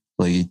anyway.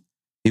 Like,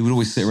 he would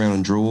always sit around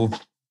and draw,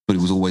 but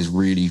it was always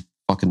really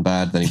fucking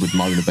bad. Then he would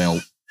moan about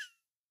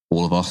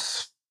all of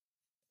us.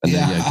 And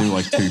then, do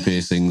like 2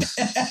 piercings.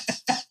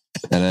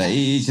 And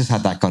he just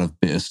had that kind of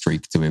bitter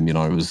streak to him, you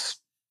know. It was.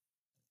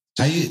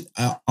 I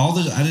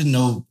didn't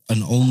know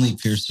an only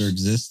piercer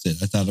existed.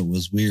 I thought it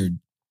was weird.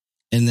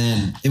 And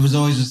then it was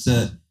always just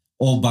a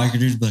old biker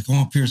dude be like,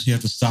 "Oh, pierce, you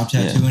have to stop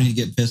tattooing." And he'd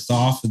get pissed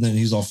off, and then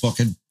he's all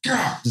fucking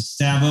just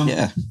stab him.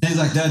 Yeah. And he's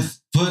like, "Dad,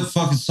 put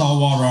fucking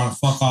salt water on it.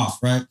 Fuck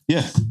off, right?"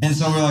 Yeah. And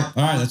so we're like,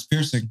 "All right, that's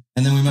piercing."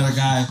 And then we met a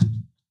guy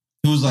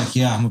who was like,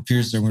 "Yeah, I'm a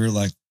piercer." And we were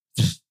like,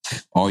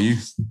 "Are you?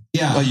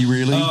 Yeah. Are you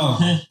really?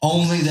 Oh,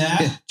 only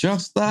that? Yeah,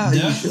 just that?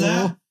 Just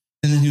that?"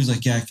 And then he was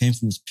like, "Yeah, I came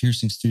from this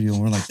piercing studio."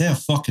 And we're like, "They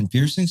have fucking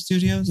piercing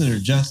studios that are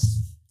just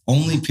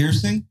only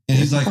piercing?" And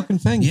he's like, fucking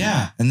thing.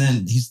 "Yeah." And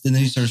then he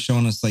started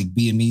showing us like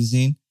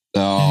BMEzine.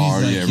 Oh,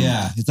 and he's like,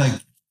 yeah. It's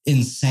like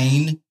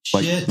insane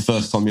like shit. The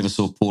first time you ever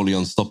saw Paulie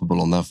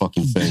Unstoppable on that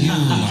fucking thing.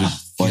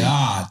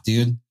 God,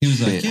 dude. He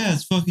was like, "Yeah,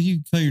 it's fucking, you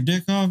can cut your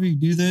dick off, you can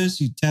do this,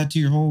 you tattoo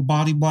your whole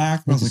body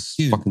black." And I was like,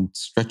 "Dude, fucking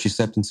stretch your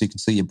septum so you can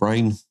see your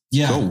brain."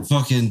 Yeah, cool.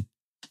 fucking,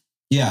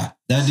 yeah.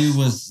 That dude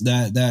was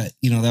that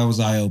was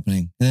eye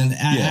opening. And then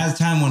as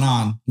time went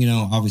on,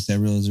 obviously I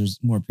realized there's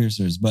more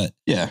piercers, but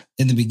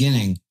in the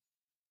beginning,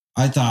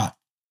 I thought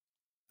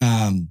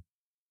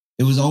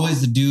it was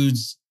always the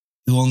dudes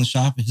who own the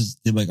shop.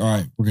 They're like, "All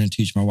right, we're going to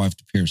teach my wife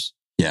to pierce."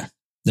 Yeah.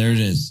 There it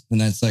is.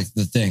 And that's like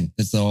the thing.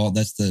 I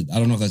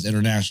don't know if that's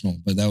international,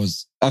 but that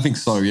was. I think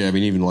so. Yeah. I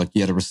mean, even like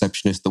you had a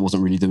receptionist that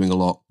wasn't really doing a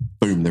lot.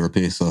 Boom, they're a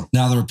piercer.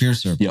 Now they're a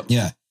piercer. Yep.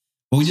 Yeah.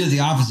 But we did the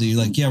opposite. You're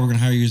like, "Yeah, we're going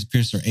to hire you as a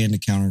piercer and a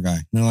counter guy."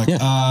 And they're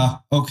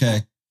like,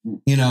 okay.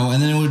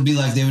 And then it would be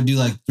like, they would do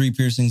like 3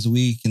 piercings a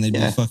week and they'd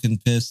be fucking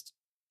pissed.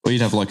 Well,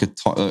 you'd have like it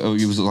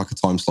was like a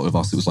time slot with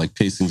us. It was like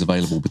piercings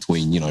available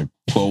between,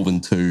 12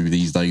 and 2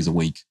 these days a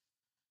week.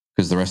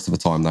 Because the rest of the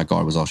time, that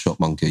guy was our shop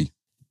monkey.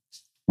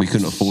 We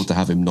couldn't afford to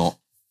have him not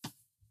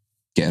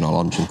getting our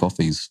lunch and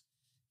coffees.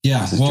 Yeah.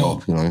 That's his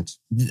job,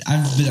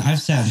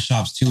 I've sat in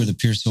shops too where the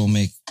piercer will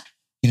make,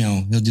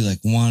 he'll do like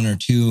 1 or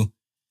 2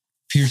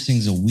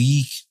 piercings a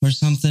week or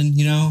something,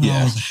 And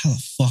I was like, how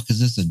the fuck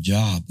is this a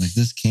job? Like,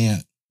 this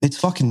can't. It's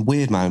fucking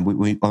weird, man.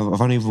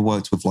 I've only ever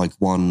worked with like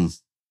one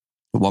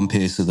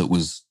piercer that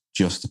was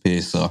just a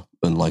piercer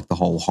and like the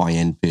whole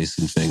high-end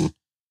piercing thing.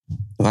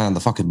 Man, the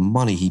fucking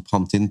money he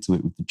pumped into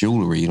it with the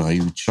jewelry,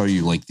 he would show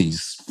you like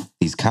these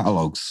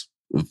catalogs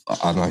of,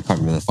 I can't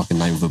remember the fucking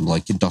name of them,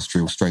 like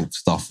industrial strength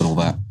stuff and all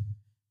that.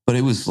 But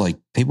it was like,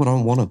 people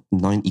don't want a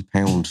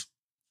 90-pound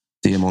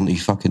Diamante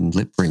fucking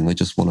lip ring. They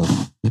just want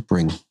a lip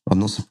ring. I'm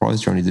not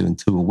surprised you're only doing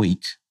 2 a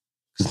week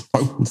because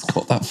no one's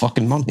got that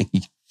fucking money.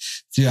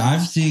 Dude,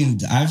 I've seen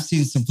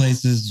some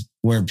places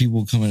where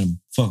people come in and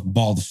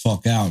ball the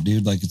fuck out,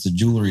 dude. Like it's a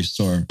jewelry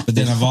store. But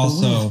then I've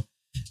also,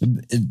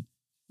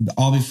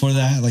 all before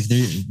that, like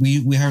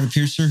we hired a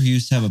piercer who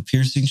used to have a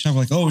piercing shop.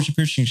 We're like, "Oh, where's your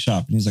piercing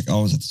shop?" And he's like, "Oh,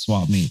 I was at the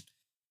swap meet."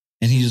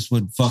 And he just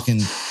would fucking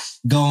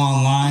go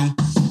online,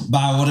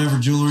 buy whatever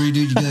jewelry,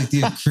 dude. You get like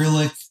the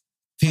acrylic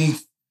pink.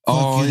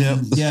 Oh, yeah.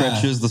 The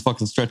stretchers, the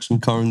fucking stretching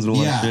cones and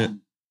all that shit.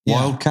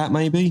 Wildcat,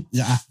 maybe?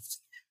 Yeah.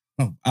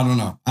 I don't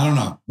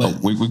know.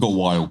 But we got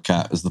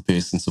Wildcat as the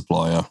piercing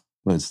supplier.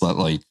 It's that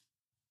like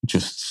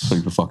just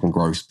super fucking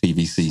gross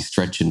PVC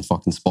stretching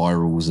fucking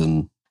spirals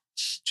and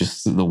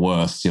just the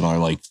worst,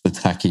 like the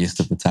tackiest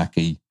of the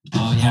tacky.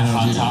 Oh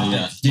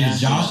yeah, dude,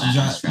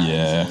 Josh,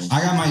 yeah.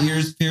 I got my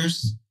ears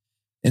pierced,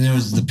 and it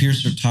was the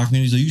piercer talking to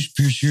me. He's like, "You should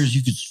pierce yours.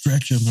 You could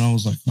stretch them." And I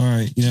was like, "All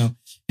right, And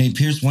he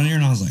pierced one ear,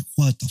 and I was like,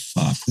 "What the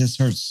fuck? This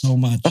hurts so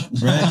much,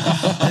 right?"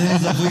 And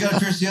he's like, "We got to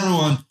pierce the other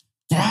one."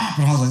 And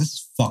I was like, "This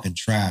is fucking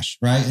trash,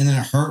 right?" And then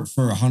it hurt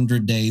for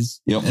 100 days,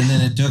 and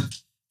then it took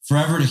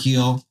forever to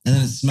heal, and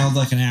then it smelled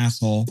like an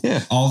asshole,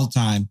 all the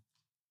time.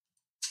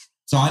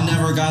 So I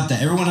never got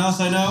that. Everyone else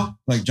I know,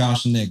 like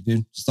Josh and Nick,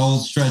 dude, just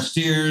old stretched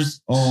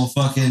ears, old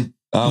fucking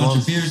bunch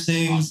of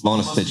piercings. Mine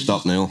are stitched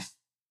up now.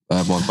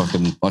 I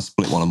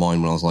split one of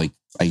mine when I was like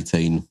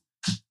 18.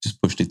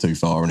 Just pushed it too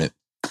far in it.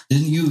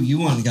 Didn't you?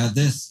 You got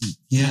this?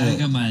 Yeah.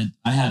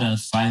 I had a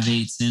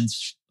 5/8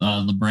 inch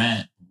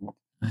labret.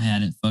 I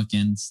had it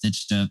fucking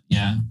stitched up.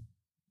 Yeah.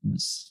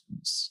 It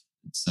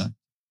sucked.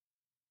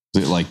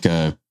 Was it like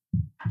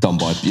done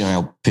by,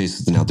 how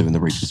piercers are now doing the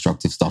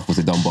reconstructive stuff? Was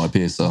it done by a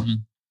piercer? Mm-hmm.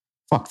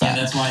 Fuck that.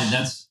 Yeah,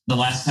 that's the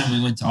last time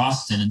we went to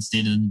Austin and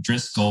stayed in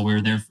Driscoll. We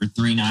were there for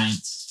 3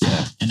 nights.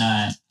 Yeah. And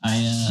I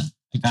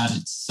got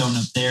it sewn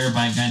up there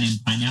by a guy named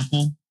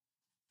Pineapple.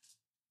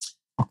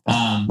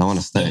 I want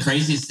to stay. The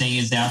craziest thing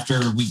is after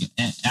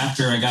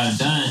I got it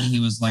done, he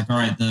was like, "All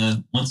right,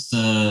 once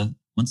the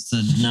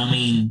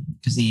numbing,"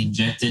 because he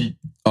injected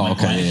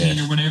lidocaine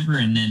or whatever,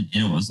 and then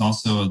it was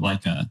also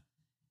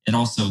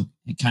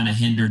it kind of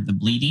hindered the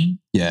bleeding.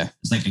 Yeah,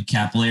 it's like a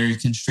capillary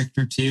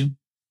constrictor too.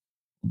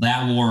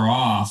 That wore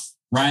off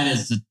right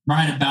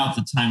about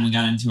the time we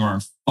got into our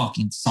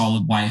fucking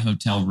solid white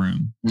hotel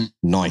room.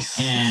 Nice.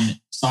 And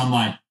so I'm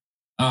like,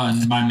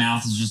 and my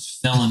mouth is just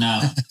filling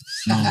up.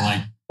 And I'm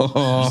like,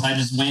 so I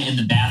just went in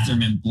the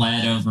bathroom and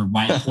bled over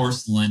white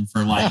porcelain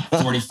for like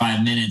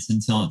 45 minutes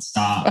until it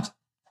stopped.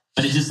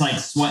 But it just like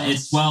it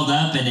swelled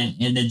up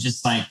and it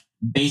just like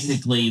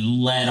basically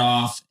let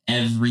off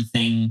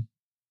everything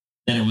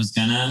that it was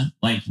gonna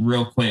like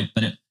real quick,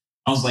 but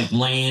I was like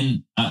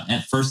laying.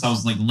 At first, I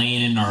was like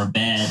laying in our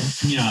bed.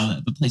 You know,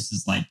 the place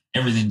is like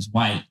everything's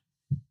white,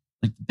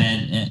 like the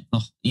bed.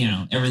 You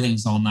know,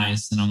 everything's all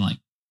nice, and I'm like,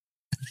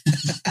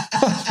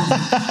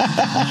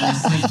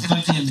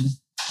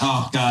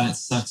 oh God, it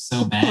sucks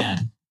so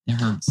bad. It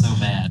hurt so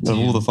bad. And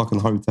all the fucking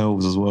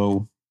hotels as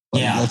well.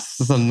 Like, yeah,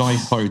 that's a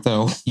nice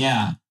hotel.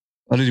 Yeah.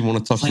 I didn't even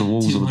want to touch the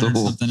walls of the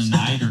door. Something a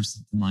night or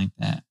something like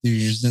that. Dude,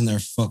 you're just in there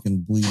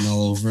fucking bleeding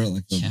all over it.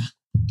 Like Did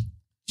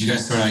you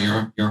guys sort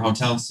out your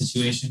hotel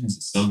situation? Is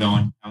it still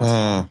going?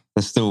 They're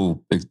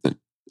still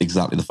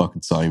exactly the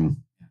fucking same.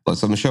 Like,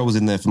 so Michelle was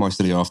in there for most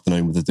of the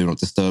afternoon with the do not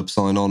disturb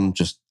sign on,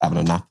 just having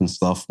a nap and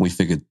stuff. We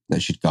figured they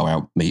should go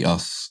out, meet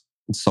us.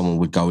 And someone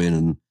would go in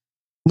and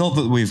not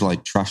that we've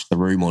like trashed the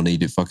room or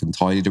need it fucking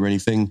tidied or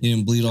anything. You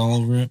didn't bleed all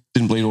over it?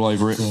 Didn't bleed all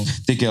over it. Cool.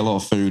 Did get a lot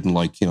of food and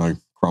like, you know,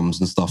 crumbs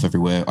and stuff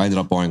everywhere. I ended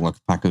up buying like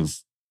a pack of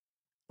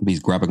these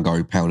grab and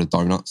go powdered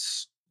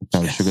donuts,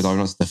 sugar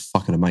donuts. They're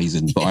fucking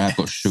amazing, but I have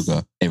got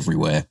sugar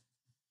everywhere.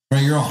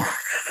 Right, you're all.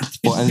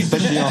 Well, and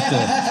especially after,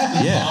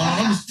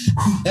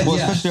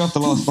 especially after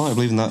last night,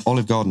 leaving that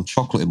Olive Garden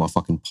chocolate in my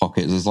fucking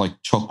pocket. There's like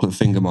chocolate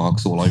finger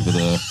marks all over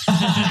the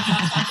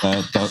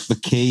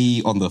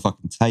key on the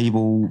fucking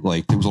table.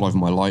 Like it was all over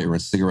my lighter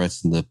and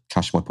cigarettes and the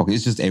cash in my pocket.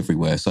 It's just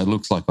everywhere. So it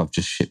looks like I've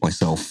just shit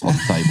myself on the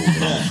table. You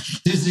know?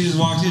 Dude, so you just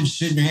walked in,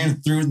 shit in your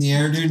hand, threw it in the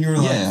air, dude, and you were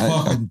like,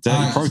 fucking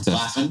dirty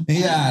protest.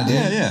 Yeah, dude.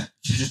 Yeah.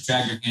 You should just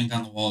drag your hand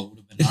down the wall. It would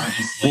have been art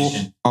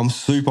installation. Well, I'm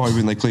super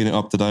hoping they clean it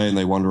up today and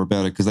they wonder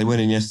about it because they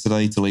went in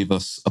yesterday to leave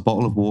us a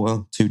bottle of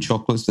water, 2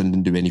 chocolates, and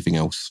didn't do anything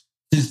else.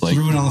 Just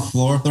threw it on the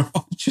floor. They're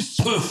all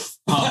just poof.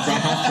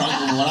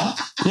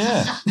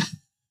 Yeah.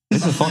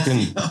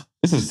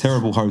 It's a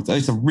terrible hotel.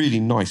 It's a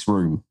really nice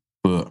room,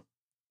 but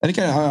and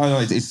again,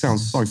 I it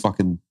sounds so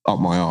fucking up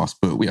my ass,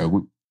 but we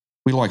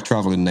like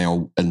traveling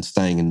now and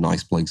staying in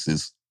nice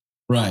places,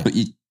 right? But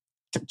you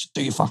just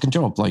do your fucking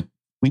job. Like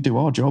we do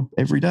our job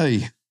every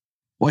day.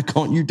 Why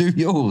can't you do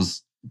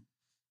yours?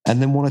 And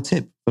then want a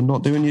tip for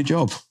not doing your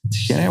job?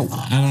 Get out.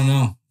 I don't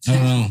know.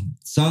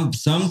 Some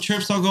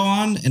trips I'll go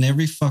on, and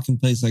every fucking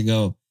place I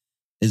go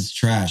is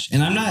trash.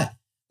 And I'm not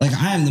like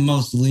I am the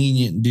most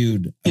lenient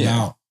dude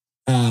about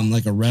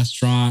like a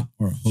restaurant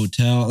or a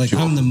hotel. Like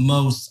I'm the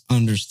most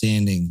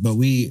understanding. But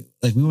we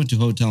went to a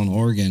hotel in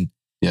Oregon.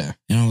 Yeah.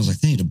 And I was like,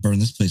 they need to burn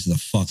this place to the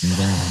fucking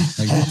ground.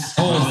 Like this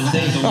whole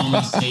thing. The one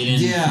we stayed in.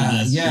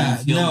 Yeah.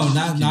 No,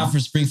 not for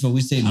Springfield. We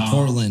stayed in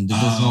Portland.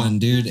 This one,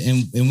 dude.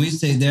 And we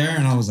stayed there,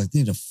 and I was like, they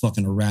need to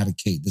fucking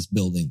eradicate this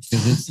building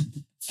because it's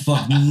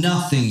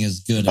nothing is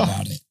good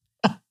about it.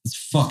 It's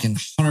fucking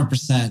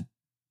 100%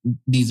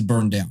 needs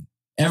burned down.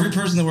 Every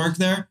person that worked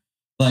there,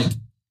 like,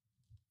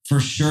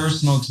 for sure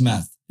smokes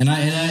meth. And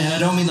I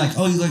don't mean like,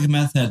 oh, you like a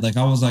meth head. Like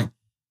I was like,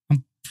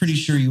 pretty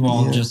sure you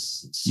all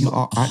just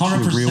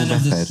 100%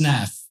 of the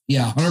staff.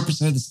 Yeah,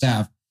 100% of the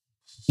staff.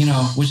 You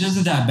know, which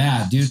isn't that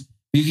bad, dude.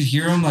 But you could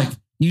hear them like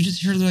you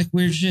just hear like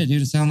weird shit,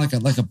 dude. It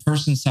sounded like a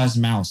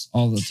person-sized mouse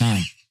all the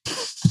time.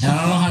 And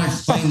I don't know how to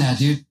explain that,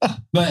 dude.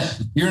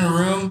 But you're in a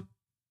room.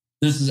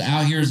 This is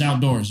out here is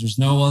outdoors. There's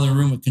no other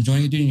room that can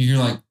join you, dude. And you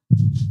hear like,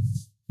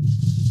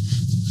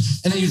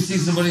 and then you see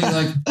somebody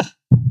like.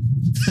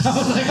 I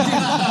was like,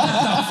 dude,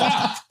 what the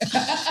fuck?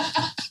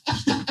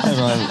 Hey,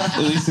 man, at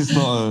least it's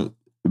not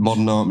a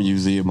modern art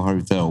museum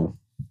hotel.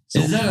 So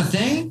is that a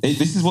thing?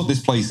 This is what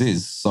this place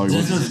is. So is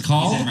that what it's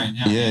called? Right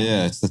now.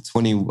 Yeah. It's the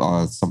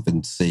 20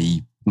 something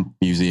C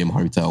museum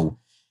hotel.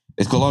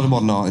 It's got a lot of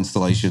modern art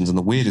installations, and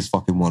the weirdest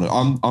fucking one.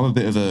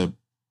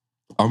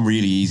 I'm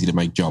really easy to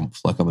make jump.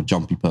 Like I'm a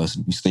jumpy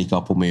person. You sneak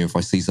up on me. If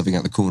I see something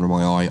out the corner of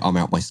my eye, I'm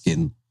out my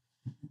skin.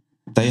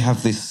 They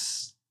have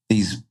these.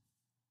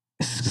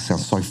 This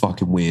sounds so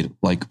fucking weird.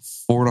 Like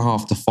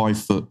 4.5 to 5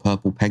 foot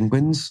purple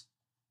penguins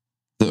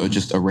that are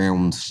just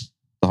around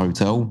the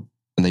hotel,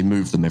 and they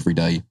move them every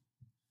day.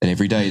 And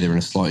every day they're in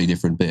a slightly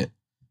different bit.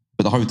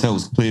 But the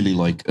hotel's clearly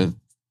like a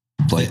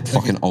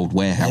fucking old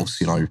warehouse,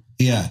 you know?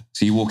 Yeah.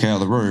 So you walk out of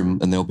the room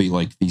and there'll be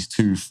like these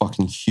 2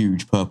 fucking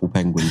huge purple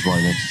penguins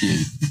right next to you.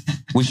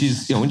 Which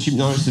is, you know, once you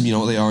notice them, you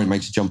know what they are, and it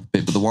makes you jump a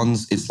bit. But the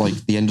ones, it's like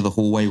the end of the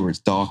hallway where it's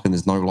dark and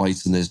there's no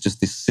lights and there's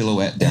just this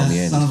silhouette down the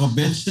end. Son of a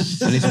bitch.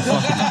 And it's a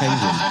fucking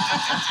penguin.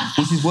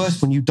 Which is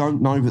worse when you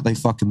don't know that they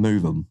fucking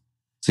move them.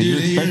 So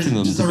dude, you're expecting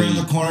them just to around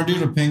be... the corner,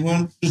 dude, a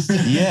penguin.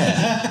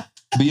 Yeah.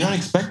 But you don't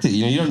expect it.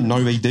 You know, you don't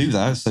know they do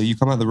that. So you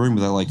come out of the room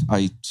with that like,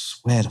 I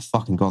swear to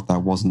fucking God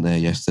that wasn't there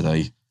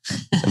yesterday.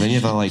 And then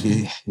you're like,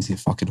 is it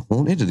fucking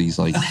haunted? Are these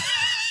like,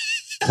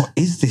 what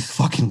is this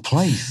fucking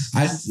place?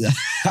 I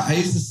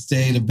used to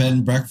stay at a bed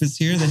and breakfast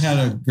here. They had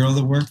a girl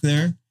that worked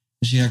there.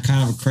 She had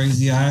kind of a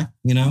crazy eye,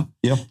 you know?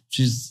 Yep.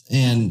 She was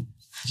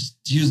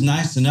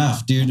nice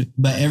enough, dude.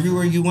 But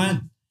everywhere you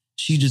went,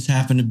 she just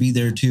happened to be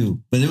there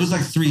too. But it was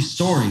like 3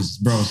 stories,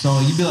 bro. So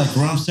you'd be like,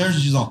 run upstairs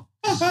and she's all,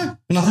 oh, hi.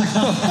 And I was like,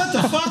 what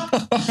the fuck?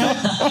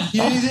 Right?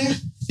 You need anything?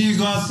 So you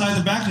go outside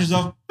the back and she's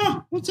all,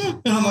 oh, what's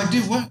up? And I'm like,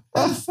 dude, what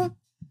the fuck?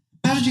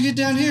 How did you get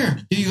down here?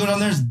 Dude, you go down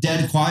there, it's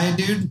dead quiet,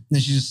 dude. And then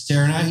she's just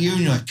staring at you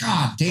and you're like,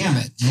 God damn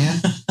it,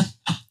 man.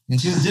 And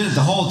she did it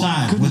the whole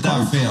time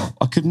without fail.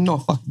 I could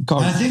not fucking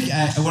cope.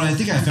 And what I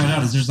think I found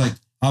out is there's like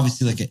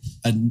obviously like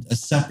a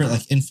separate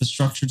like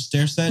infrastructured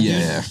stair set.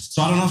 Yeah. Dude.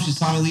 So I don't know if she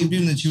saw me leave, dude,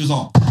 and then she was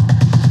all.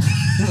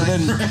 Like,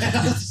 then,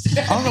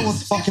 I don't know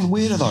what's fucking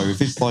weirder though. If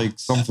it's like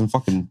something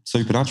fucking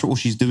supernatural, or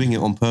she's doing it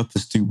on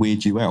purpose to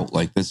weird you out.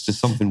 Like there's just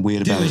something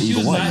weird about it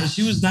either way.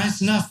 She was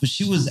nice enough, but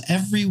she was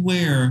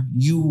everywhere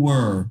you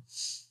were,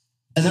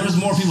 and there was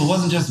more people. It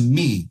wasn't just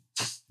me.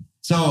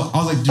 So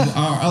I was like,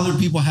 are other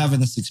people having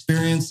this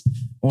experience,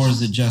 or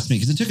is it just me?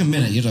 Because it took a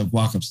minute. You had to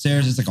walk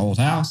upstairs. It's like an old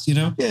house, you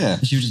know? Yeah.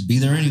 And she would just be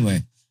there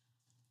anyway.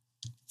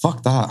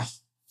 Fuck that.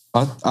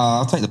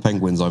 I'll take the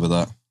penguins over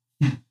that.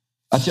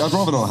 Actually, I'd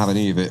rather not have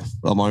any of it.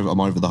 I'm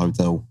over the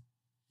hotel.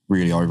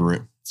 Really over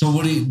it. So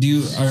what are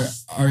you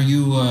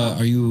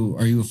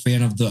a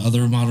fan of the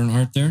other modern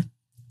art there?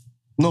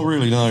 Not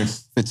really, no.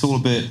 It's all a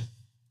bit,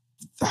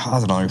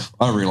 I don't know.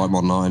 I don't really like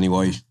modern art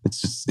anyway. It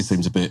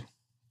seems a bit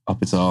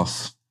up its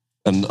arse.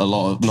 And not a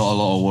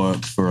lot of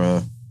work for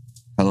a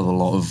hell of a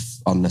lot of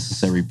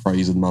unnecessary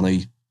praise and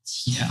money.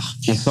 Yeah.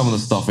 And some of the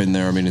stuff in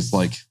there, I mean, it's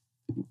like,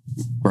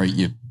 great,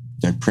 you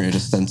printed a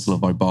stencil of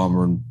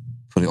Obama and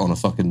put it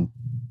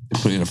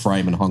in a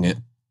frame and hung it.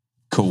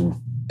 Cool.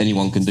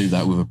 Anyone can do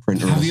that with a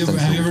printer. Have you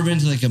ever been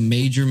to like a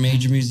major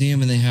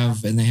museum and they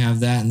have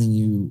that, and then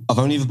you? I've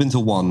only ever been to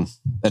one,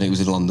 and it was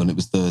in London. It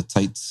was the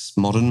Tate's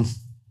Modern,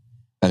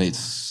 and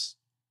it's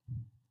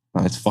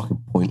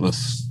fucking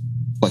pointless.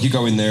 Like you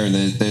go in there and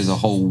there's a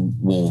whole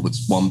wall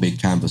that's one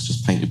big canvas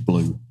just painted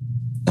blue.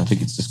 I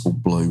think it's just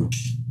called blue.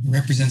 It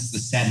represents the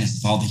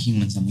sadness of all the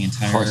humans on the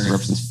entire Earth. It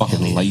represents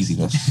fucking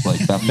laziness. Like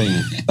that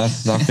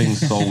thing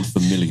sold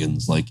for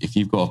millions. Like if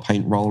you've got a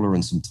paint roller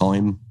and some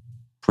time,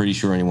 pretty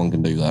sure anyone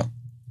can do that.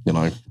 You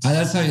know.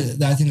 I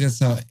think that's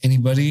how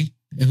anybody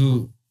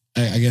who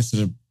I guess at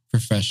a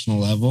professional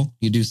level,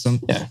 you do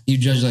something. Yeah. You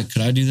judge like,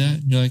 could I do that?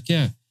 And you're like,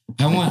 yeah.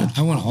 I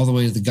went all the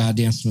way to the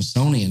goddamn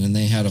Smithsonian, and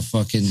they had a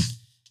fucking.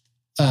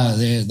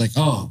 They had like,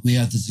 oh, we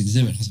have this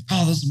exhibit. I was like,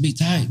 oh, this will be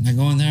tight. And I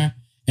go in there,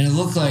 and it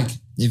looked like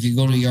if you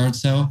go to a yard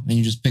sale and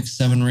you just pick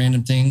 7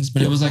 random things,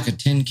 but it was like a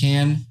tin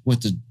can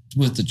with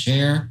the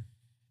chair,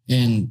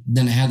 and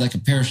then it had like a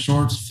pair of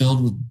shorts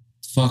filled with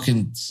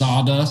fucking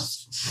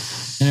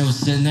sawdust, and it was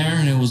sitting there,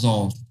 and it was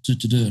all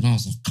do, and I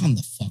was like, come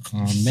the fuck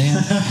on,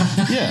 man.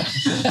 Yeah.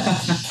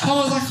 I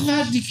was like,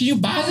 man, can you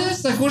buy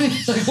this? Like, what are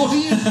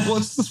you? Well,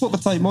 that's what the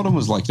Tate Modern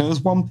was like. There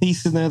was one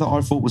piece in there that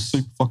I thought was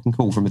super fucking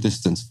cool from a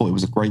distance. Thought it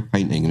was a great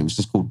painting, and it was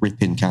just called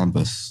Ripping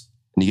Canvas.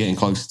 And you're getting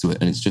close to it,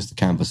 and it's just a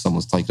canvas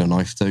someone's taken a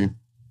knife to.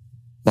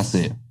 That's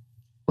it.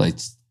 Like,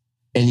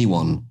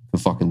 anyone can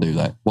fucking do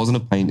that. It wasn't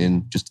a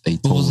painting, just a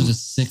tool. Was it a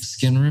 6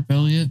 skin rip,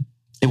 Elliot?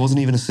 It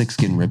wasn't even a 6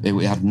 skin rip. It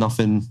had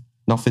nothing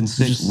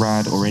sick,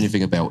 rad, or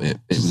anything about it.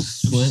 It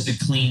was just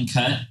a clean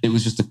cut. It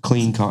was just a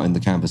clean cut in the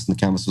canvas, and the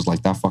canvas was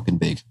like that fucking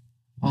big.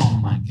 Oh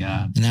my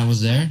god! And that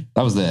was there.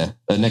 That was there,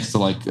 next to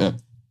like a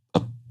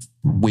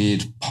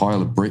weird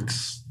pile of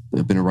bricks that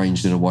have been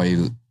arranged in a way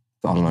that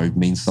I don't know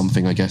means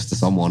something, I guess, to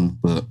someone.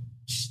 But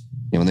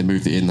when they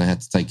moved it in, they had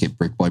to take it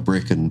brick by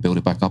brick and build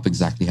it back up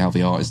exactly how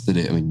the artist did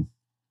it. I mean,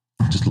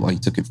 just like he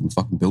took it from a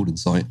fucking building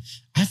site.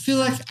 I feel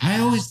like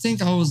I always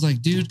think I was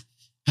like, dude.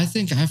 I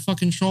think I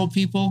fucking troll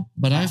people,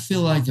 but I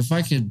feel like if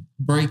I could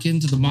break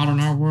into the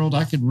modern art world,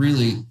 I could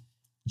really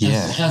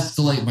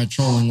escalate my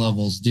trolling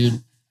levels,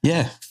 dude.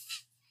 Yeah.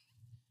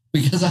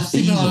 Because I've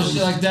seen a lot of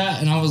shit like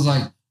that, and I was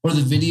like, or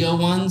the video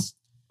ones.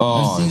 Oh,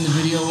 I've seen the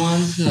video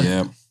ones. Like,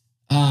 yeah.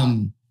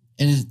 And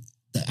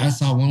I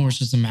saw one where it's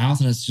just a mouth,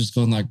 and it's just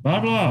going like,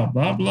 blah, blah,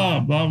 blah, blah,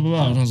 blah,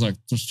 blah. And I was like,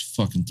 just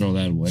fucking throw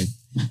that away.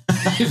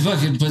 I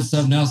fucking put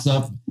something else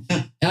up.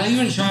 And I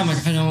even try, I'm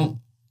like, I don't,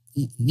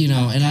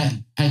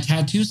 and I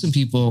tattoo some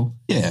people.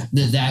 Yeah.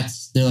 They're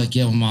like,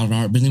 yeah, well, modern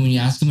art. But then when you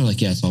ask them, they're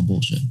like, yeah, it's all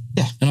bullshit.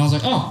 Yeah. And I was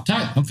like, oh,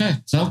 tight. Okay.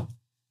 So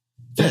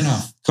fair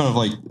enough. Kind of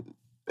like,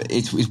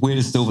 it's weird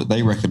as still that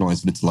they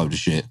recognize that it's a load of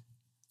shit.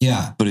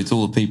 Yeah. But it's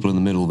all the people in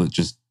the middle that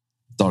just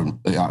don't.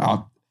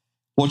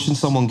 Watching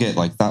someone get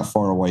like that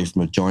far away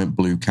from a giant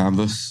blue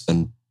canvas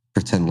and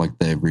pretend like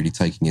they're really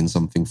taking in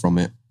something from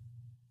it.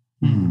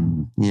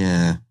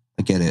 Yeah,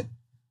 I get it.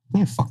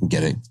 You fucking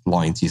get it.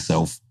 Lying to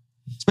yourself.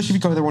 Especially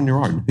if you go there on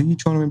your own. Who are you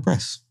trying to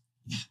impress?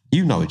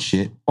 You know it's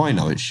shit. I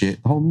know it's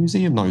shit. The whole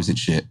museum knows it's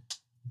shit.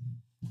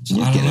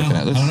 I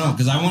don't know.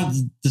 Because I went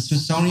to the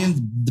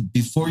Smithsonian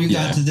before you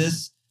got to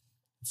this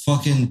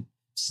fucking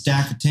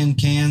stack of tin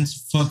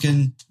cans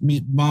fucking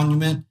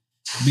monument.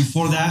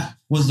 Before that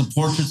was the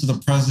portraits of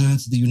the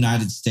presidents of the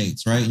United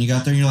States, right? And you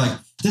got there and you're like,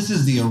 this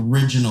is the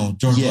original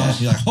George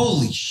Washington. You're like,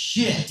 holy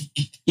shit.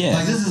 Yeah.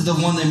 Like, this is the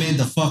one they made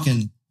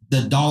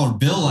the dollar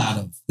bill out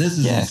of. This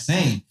is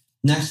insane.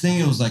 Next thing,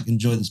 it was like,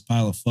 enjoy this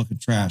pile of fucking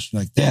trash.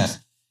 You're like, thanks. Yeah.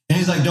 And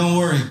he's like, don't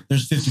worry,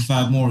 there's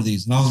 55 more of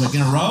these. And I was like,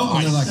 in a row?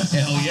 And they're like,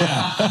 hell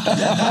yeah.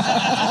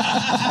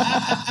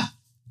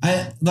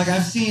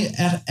 I've seen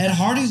Ed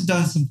Hardy's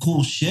done some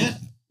cool shit.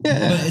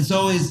 Yeah. But it's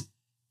always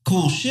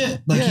cool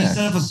shit. Like he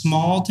set up a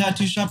small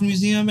tattoo shop and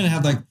museum, and it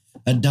had like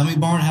a dummy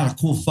bar and had a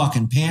cool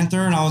fucking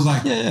panther. And I was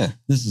like,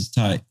 this is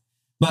tight.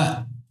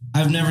 But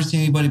I've never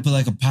seen anybody put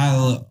like a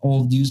pile of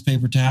old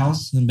newspaper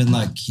towels and been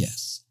like,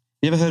 yes.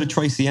 You ever heard of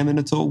Tracy Emin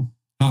at all?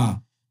 Huh.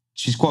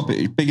 She's quite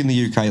big in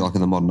the UK, like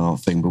in the modern art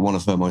thing, but one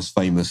of her most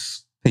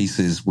famous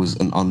pieces was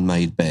an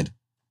unmade bed.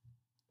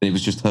 It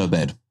was just her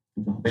bed.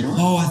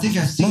 Oh, I think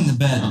I've seen the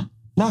bed.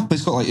 No, but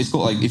it's got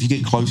like if you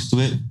get close to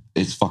it,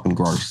 it's fucking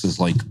gross. There's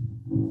like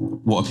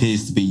what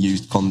appears to be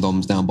used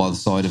condoms down by the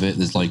side of it.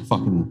 There's like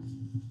fucking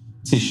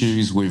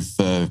tissues with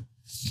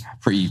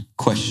pretty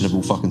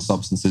questionable fucking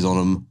substances on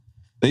them.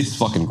 It's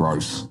fucking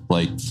gross.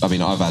 Like, I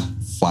mean, I've had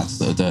flats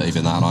that are dirtier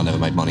than that and I never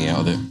made money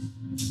out of it.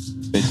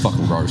 It's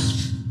fucking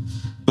gross.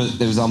 But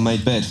there was an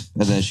unmade bed.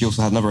 And then she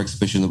also had another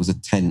exhibition that was a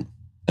tent.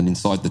 And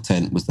inside the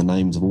tent was the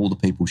names of all the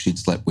people she'd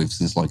slept with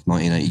since like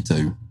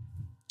 1982.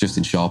 Just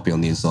in Sharpie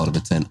on the inside of a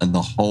tent. And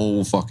the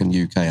whole fucking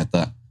UK had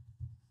that.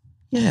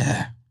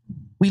 Yeah,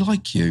 we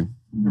like you.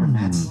 You're a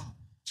mad slut.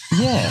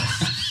 Yeah.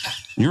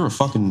 You're a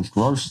fucking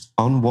gross,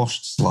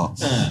 unwashed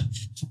slut.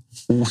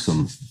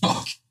 Awesome.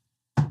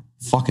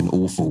 Fucking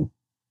awful.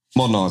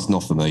 Modern art's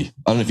not for me.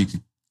 I don't know if you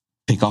could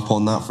pick up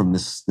on that from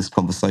this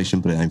conversation,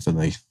 but it ain't for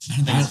me. I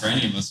don't think it's for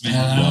any of us, man.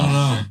 I don't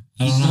know.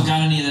 You still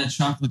got any of that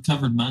chocolate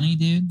covered money,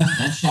 dude?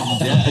 That shit will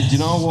Yeah, you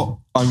know what?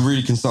 I'm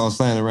really concerned. I was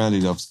saying around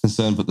it, I was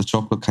concerned that the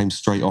chocolate came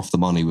straight off the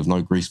money with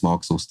no grease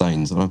marks or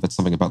stains. I don't know if it's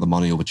something about the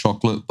money or the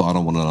chocolate, but I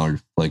don't want to know.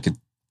 Like,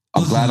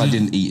 I'm glad I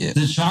didn't eat it.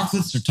 The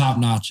chocolates are top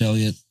notch,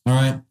 Elliot. All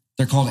right.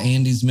 They're called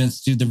Andes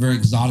Mints, dude. They're very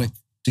exotic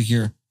to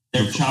hear.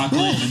 They're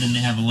chocolate, and then they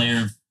have a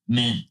layer of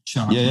mint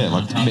chocolate. Yeah,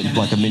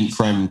 like a mint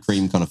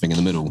creme kind of thing in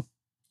the middle.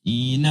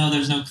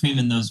 There's no cream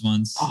in those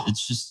ones.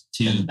 It's just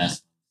They're the two.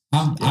 best.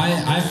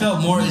 I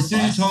felt more, as soon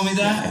as you told me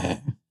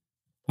that,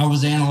 I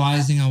was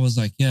analyzing. I was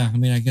like, yeah, I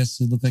mean, I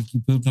guess it looked like you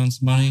pooped on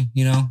some money,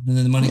 And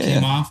then the money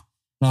came off.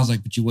 And I was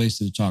like, but you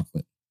wasted the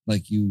chocolate.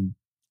 Like you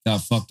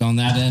got fucked on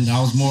that end. I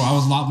was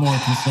a lot more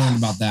concerned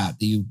about that.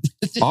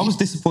 I was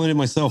disappointed in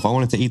myself. I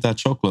wanted to eat that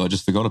chocolate. I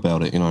just forgot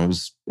about it. It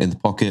was in the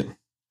pocket.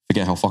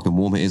 Forget how fucking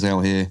warm it is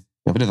out here.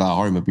 If I did that at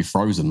home, it'd be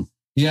frozen.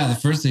 Yeah, the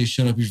first day you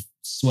showed up, you're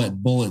sweating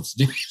bullets,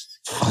 dude.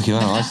 Fuck you,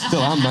 I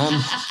still am,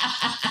 man.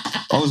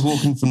 I was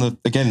walking from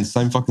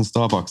same fucking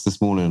Starbucks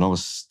this morning and I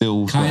was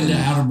still Kind of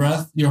out of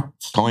breath. You're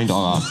kind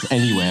of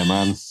anywhere,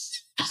 man.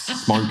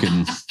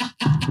 Smoking.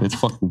 It's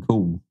fucking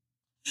cool.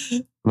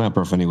 I'm out of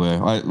breath anywhere.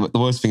 The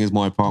worst thing is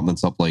my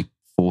apartment's up like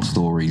 4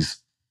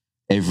 stories.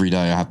 Every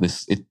day I have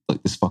this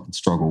fucking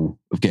struggle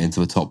of getting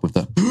to the top with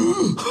the...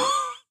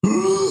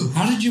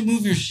 How did you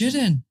move your shit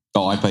in?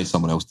 Oh, I paid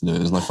someone else to do it.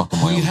 There's no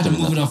fucking way. You had to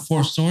move it up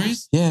 4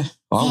 stories? Yeah.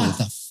 What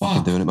the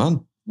fuck? Doing it,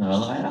 man. No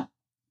elevator?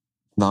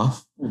 No.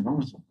 What's wrong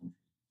with you?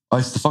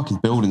 It's the fucking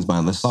buildings,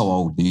 man. They're so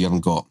old that you haven't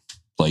got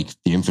like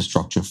the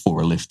infrastructure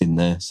for a lift in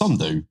there. Some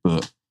do,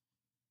 but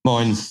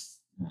mine,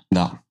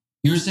 nah.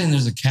 You were saying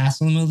there's a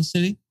castle in the middle of the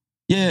city?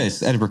 Yeah,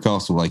 it's Edinburgh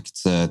Castle. Like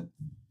it's a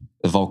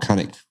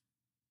volcanic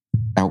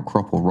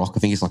outcrop or rock. I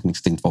think it's like an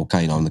extinct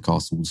volcano and the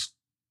castle's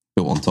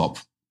built on top.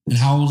 And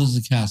how old is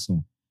the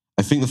castle?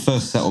 I think the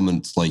first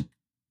settlement's like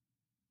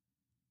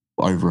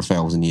over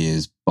 1,000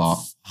 years, but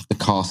the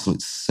castle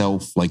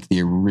itself, like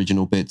the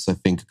original bits, I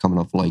think are coming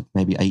up like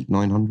maybe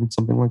 800-900,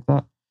 something like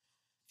that.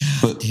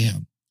 But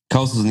damn,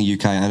 castles in the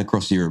UK and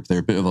across Europe, they're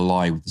a bit of a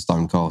lie with the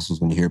stone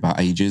castles when you hear about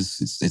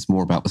ages. It's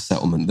more about the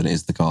settlement than it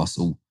is the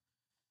castle.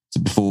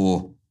 So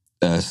before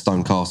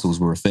stone castles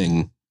were a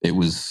thing, it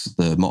was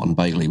the Motte and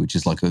Bailey, which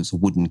is like a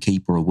wooden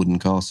keep or a wooden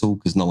castle,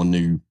 because no one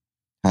knew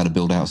how to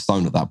build out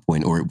stone at that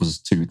point, or it was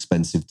too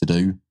expensive to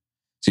do.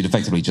 So you'd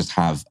effectively just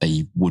have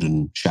a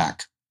wooden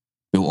shack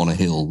built on a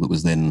hill that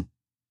was then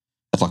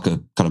had like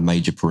a kind of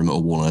major perimeter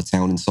wall and a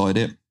town inside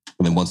it.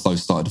 And then once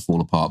those started to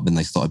fall apart, then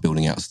they started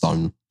building out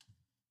stone.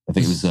 I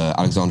think it was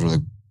Alexander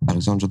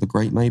the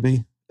Great,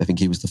 maybe. I think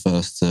he was the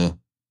first to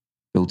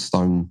build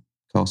stone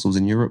castles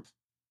in Europe.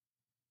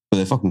 But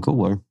they're fucking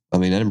cool though. I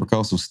mean, Edinburgh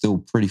Castle's still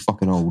pretty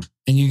fucking old.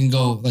 And you can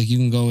go in it? You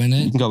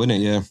can go in it,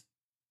 yeah.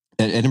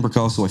 Edinburgh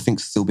Castle, I think,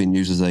 is still being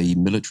used as a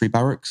military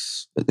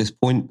barracks at this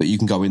point, but you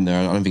can go in there.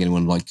 I don't think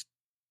anyone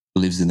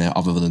lives in there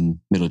other than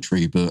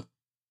military, but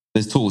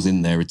there's tours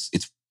in there.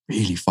 It's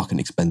really fucking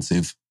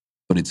expensive,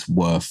 but it's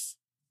worth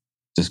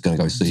just going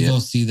to go see it. Go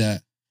see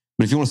that.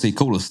 But if you want to see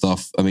cooler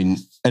stuff, I mean,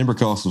 Edinburgh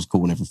Castle's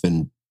cool and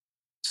everything.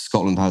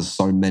 Scotland has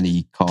so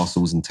many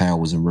castles and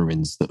towers and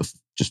ruins that are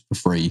just for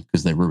free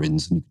because they're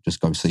ruins and you can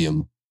just go see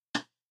them.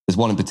 There's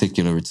one in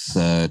particular. It's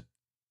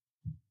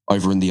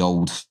over in the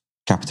old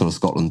capital of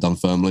Scotland,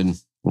 Dunfermline.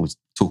 I was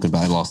talking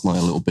about it last night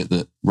a little bit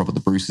that Robert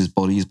the Bruce's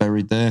body is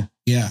buried there.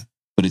 Yeah.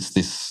 But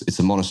it's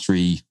a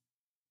monastery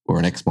or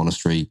an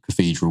ex-monastery,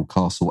 cathedral,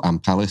 castle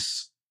and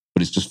palace,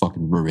 but it's just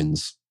fucking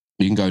ruins.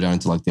 You can go down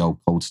to like the old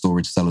cold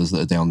storage cellars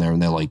that are down there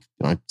and they're like,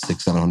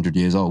 600-700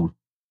 years old.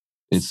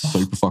 It's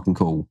super fucking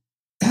cool.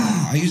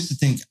 I used to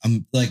think,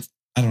 I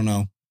don't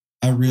know.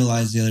 I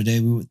realized the other day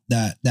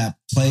that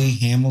play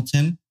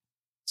Hamilton.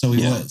 So we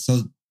went,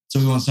 so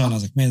we went saw it and I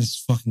was like, man, this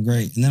is fucking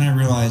great. And then I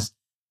realized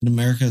that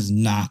America is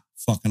not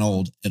fucking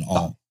old at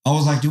all. I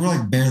was like, dude, we're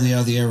like barely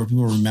out of the air where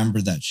people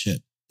remember that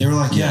shit. They were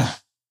like, yeah,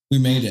 we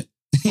made it.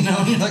 You know,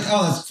 and you're like,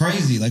 oh, that's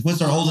crazy. Like,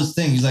 what's our oldest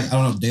thing? He's like, I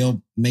don't know.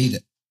 Dale made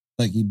it.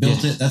 Like, he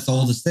built it. That's the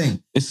oldest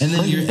thing. And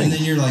then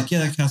you're like, yeah,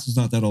 that castle's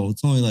not that old.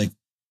 It's only like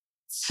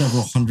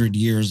several hundred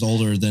years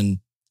older than.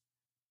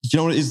 Do you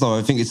know what it is though?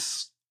 I think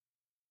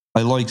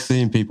I like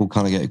seeing people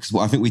kind of get it because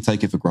I think we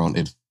take it for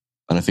granted,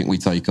 and I think we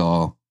take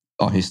our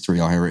history,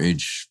 our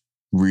heritage,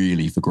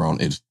 really for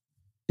granted.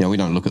 You know, we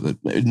don't look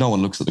at no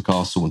one looks at the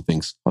castle and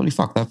thinks, holy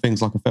fuck, that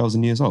thing's like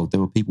 1,000 years old. There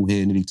were people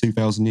here nearly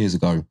 2,000 years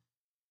ago.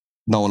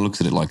 No one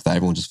looks at it like that.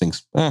 Everyone just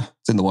thinks,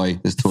 it's in the way.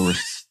 There's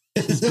tourists.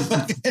 It's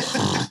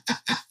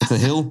a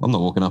hill. I'm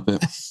not walking up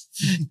it.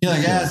 You're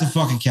like, it's a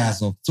fucking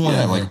castle. It's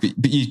whatever. Yeah, like,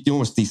 but you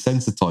almost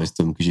desensitize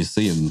to them because you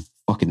see them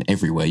fucking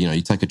everywhere. You know,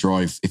 you take a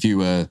drive. If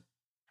you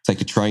take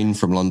a train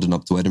from London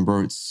up to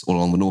Edinburgh, it's all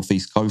along the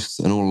northeast coast,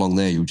 and all along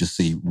there you'll just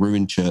see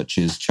ruined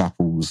churches,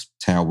 chapels,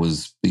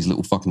 towers, these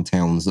little fucking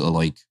towns that are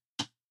like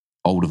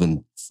older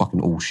than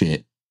fucking all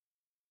shit.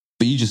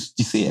 But you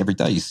see it every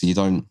day, so you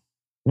don't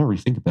really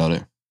think about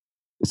it.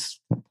 It's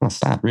kind of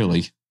sad,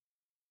 really.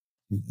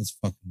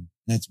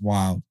 That's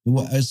wild.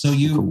 So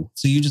you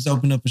just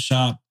opened up a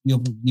shop.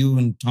 You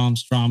and Tom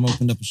Strom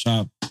opened up a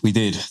shop. We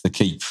did, the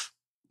Keep,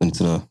 and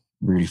it's a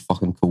really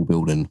fucking cool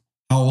building.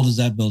 How old is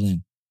that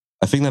building?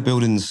 I think that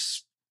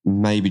building's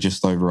maybe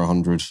just over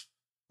 100,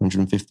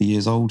 150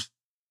 years old.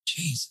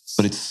 Jesus.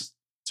 But it's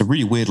a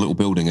really weird little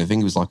building. I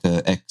think it was like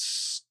it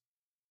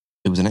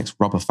was an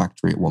ex-rubber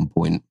factory at one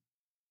point.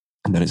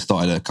 And then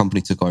a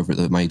company took over it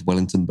that made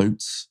Wellington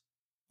boots.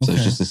 So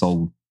it's just this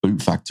old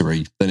boot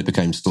factory. Then it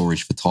became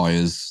storage for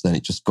tyres. Then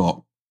it just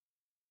got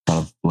kind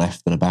of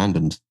left and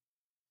abandoned.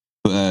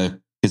 But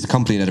there's a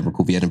company in Edinburgh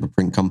called the Edinburgh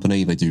Print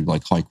Company. They do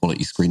like high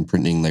quality screen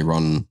printing. They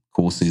run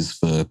courses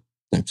for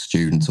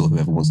students or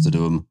whoever wants to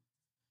do them.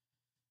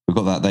 We've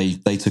got that.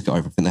 They took it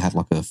over. I think they had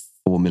like a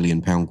 £4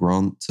 million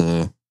grant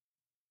to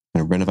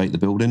renovate the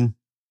building.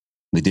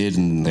 They did,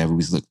 and they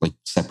always looked like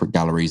separate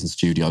galleries and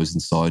studios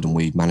inside, and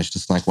we managed to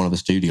snag one of the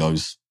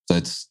studios. So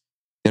it's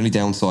the only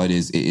downside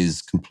is it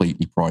is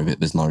completely private.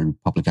 There's no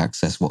public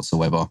access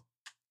whatsoever.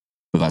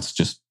 But that's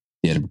just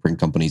the Edinburgh Print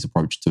Company's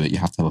approach to it. You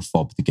have to have a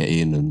fob to get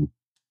in, and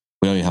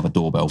we only have a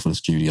doorbell for the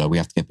studio. We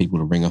have to get people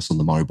to ring us on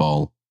the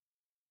mobile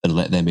and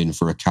let them in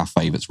for a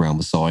cafe that's round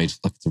the side.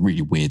 Like, it's a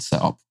really weird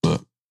setup,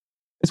 but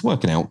it's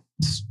working out.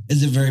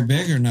 Is it very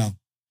big or no?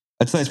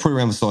 I'd say it's probably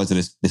around the size of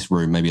this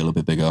room, maybe a little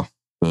bit bigger,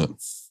 but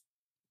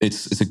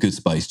it's a good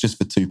space just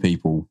for two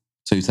people,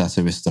 two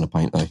tattooists and a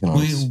painter. You know,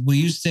 well,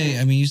 you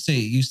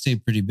stay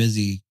pretty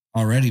busy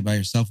already by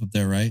yourself up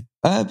there, right?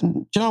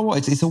 Do you know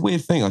what? It's a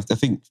weird thing. I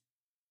think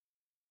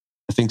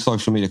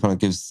social media kind of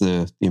gives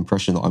the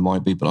impression that I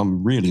might be, but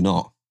I'm really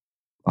not.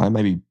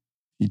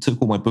 You took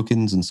all my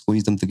bookings and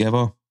squeezed them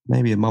together,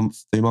 maybe a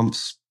month, 2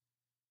 months.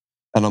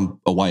 And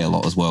I'm away a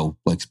lot as well.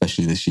 Like,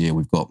 especially this year,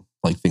 we've got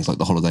like things like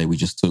the holiday we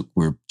just took.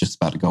 We're just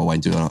about to go away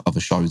and do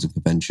other shows and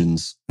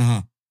conventions.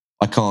 Uh-huh.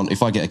 I can't,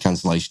 if I get a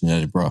cancellation in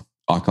Edinburgh,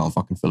 I can't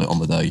fucking fill it on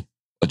the day.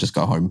 I just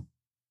go home.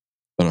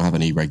 I don't have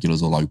any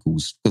regulars or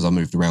locals because I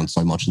moved around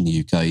so much in the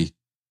UK.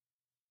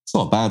 It's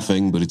not a bad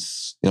thing, but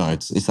it's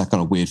that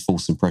kind of weird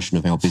false impression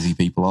of how busy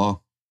people are.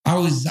 I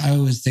always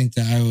think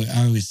that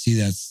I always see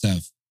that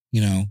stuff,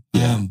 you know.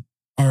 Yeah.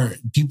 Or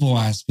people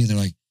ask me, they're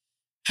like,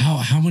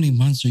 how many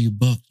months are you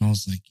booked? And I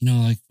was like,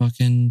 like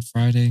fucking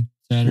Friday,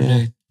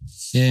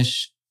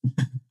 Saturday-ish.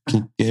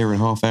 Get here in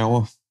half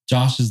hour.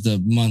 Josh is the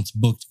month's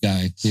booked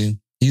guy, dude.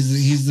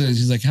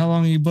 He's like, how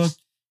long are you booked?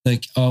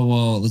 Like, oh,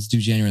 well, let's do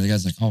January. The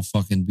guy's like, I'll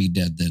fucking be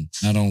dead then.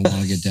 I don't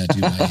want to get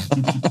tattooed by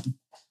you.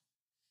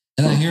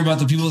 And I hear about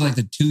the people with like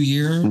the 2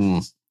 year,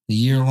 the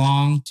year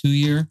long, 2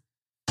 year.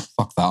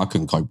 Fuck that. I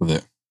couldn't cope with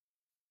it.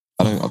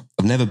 I've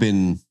never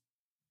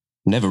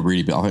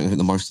really been. I think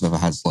the most I've ever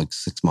had is like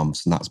 6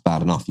 months, and that's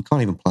bad enough. You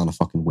can't even plan a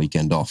fucking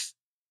weekend off.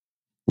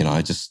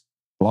 It just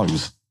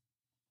blows.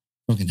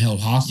 Fucking held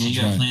hostage. Yeah,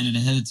 you got to plan it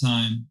ahead of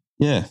time.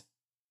 Yeah.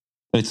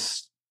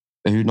 It's,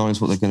 who knows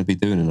what they're going to be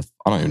doing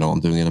I don't even know what I'm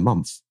doing in a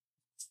month.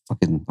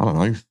 Fucking, I don't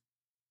know.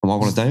 I might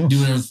want a day off.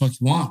 Do whatever the fuck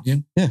you want,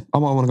 dude. Yeah, I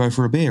might want to go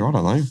for a beer. I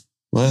don't know.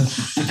 Well.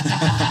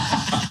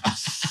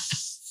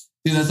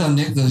 Dude, that's how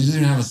Nick does. He doesn't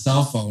even have a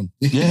cell phone.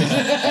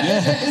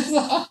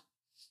 Yeah.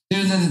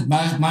 Dude, and then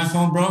my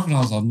phone broke, and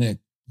I was like, Nick,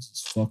 this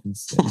is fucking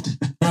sick.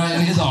 Right?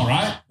 And he's all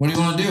right. What do you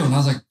want to do? And I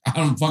was like, I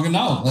don't fucking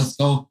know. Let's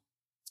go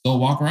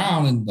walk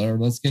around or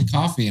let's get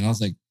coffee. And I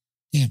was like,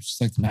 damn, it's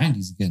just like the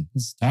 90s again.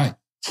 This is tight.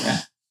 Yeah.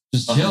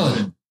 Just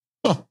chilling.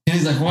 And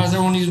he's like, why does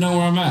everyone need to know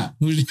where I'm at?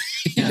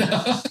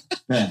 Yeah.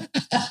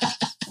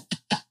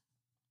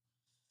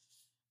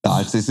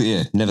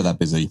 It's never that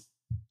busy.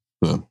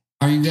 But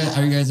Are you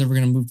guys ever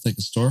gonna move to like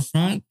a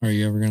storefront? Or are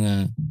you ever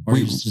gonna, or are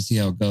you just to see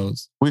how it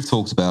goes? We've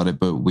talked about it,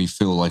 but we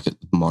feel like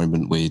at the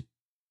moment we,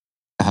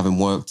 having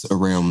worked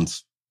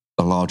around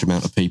a large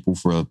amount of people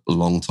for a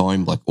long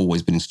time, like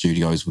always been in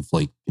studios with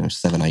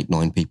 7, 8,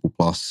 9 people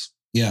plus.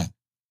 Yeah.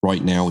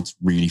 Right now, it's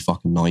really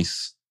fucking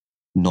nice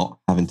not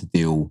having to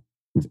deal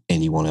with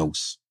anyone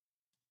else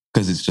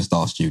because it's just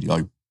our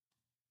studio.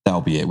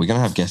 That'll be it. We're going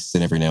to have guests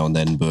in every now and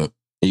then, but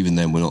even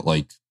then, we're not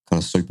like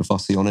kind of super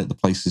fussy on it. The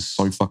place is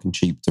so fucking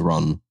cheap to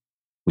run.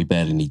 We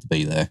barely need to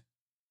be there.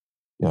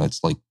 You know,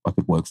 it's like I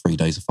could work 3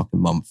 days a fucking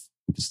month.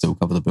 We could still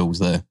cover the bills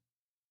there.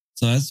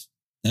 So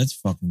that's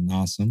fucking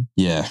awesome.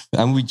 Yeah.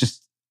 And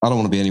I don't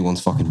want to be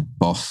anyone's fucking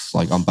boss.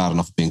 Like, I'm bad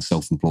enough at being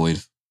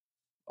self-employed.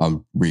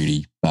 I'm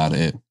really bad at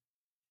it.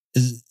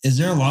 Is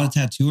there a lot of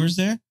tattooers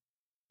there?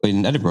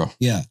 In Edinburgh?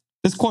 Yeah.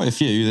 There's quite a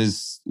few.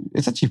 It's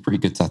actually a pretty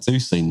good tattoo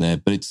scene there,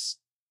 but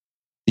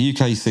the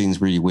UK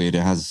scene's really weird.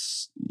 You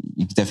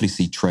can definitely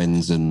see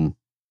trends, and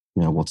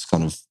you know, what's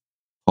kind of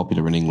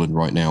popular in England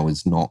right now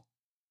is not,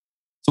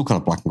 it's all kind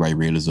of black and grey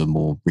realism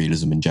or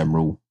realism in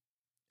general,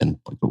 and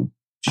like all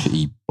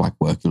shitty black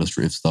work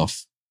illustrative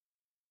stuff.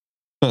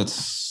 But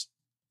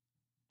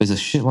there's a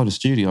shitload of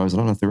studios. I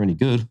don't know if they're any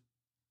good.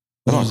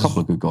 There are a couple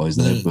of good guys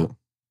there, but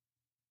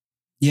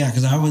yeah,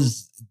 because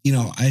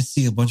I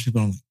see a bunch of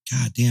people. I'm like,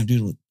 God damn,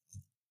 dude,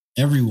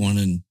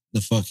 everyone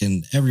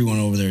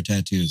over there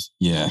tattoos.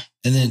 Yeah.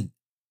 And then,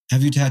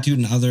 have you tattooed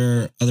in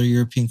other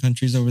European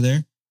countries over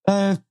there?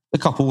 A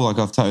couple. Like,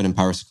 I've tattooed in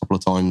Paris a couple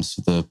of times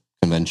for the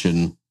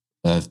convention.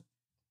 Where I've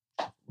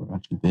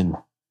actually been.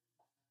 I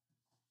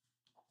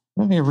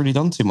don't think I've really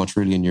done too much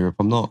really in Europe.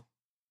 I've never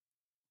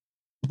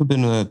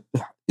been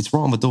it's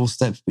right on the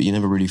doorstep, but you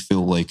never really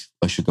feel like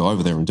I should go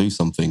over there and do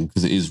something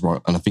because it is right.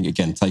 And I think,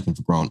 again, taken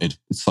for granted.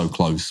 It's so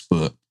close,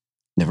 but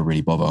never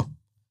really bother. Have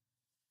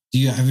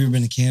you ever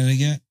been to Canada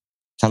yet?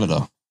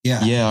 Canada?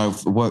 Yeah. Yeah,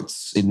 I've worked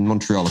in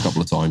Montreal a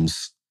couple of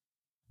times.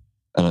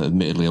 And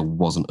admittedly, I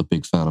wasn't a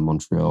big fan of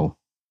Montreal.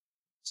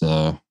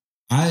 So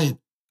I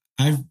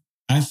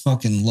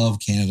fucking love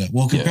Canada.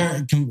 Well,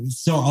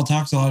 so I'll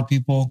talk to a lot of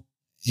people,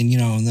 and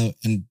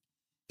and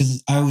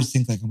because I always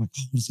think, like, I'm like,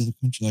 oh, what is the other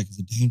country like? Is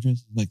it dangerous?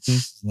 Is it like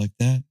this? Is it like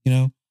that? You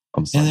know?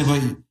 I'm sorry. And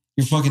then, but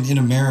you're fucking in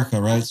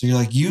America, right? So you're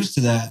like used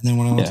to that. And then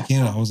when I went to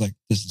Canada, I was like,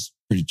 this is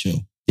pretty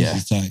chill. This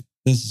is tight.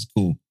 This is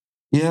cool.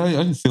 Yeah, I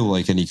didn't feel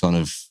like any kind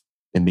of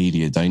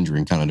immediate danger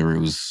in Canada. It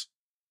was,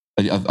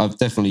 I've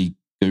definitely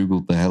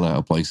Googled the hell out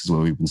of places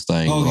where we've been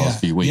staying the last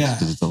few weeks.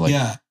 Because it's like,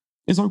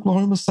 is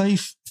Oklahoma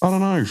safe? I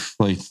don't know.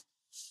 Like,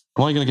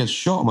 am I going to get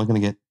shot? Am I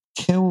going to get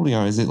killed? You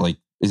know, is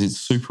it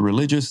super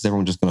religious? Is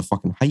everyone just going to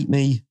fucking hate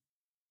me?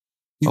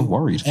 I'm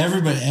worried.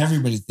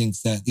 Everybody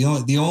thinks that.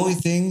 The only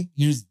thing,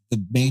 here's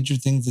the major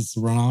thing that's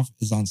the runoff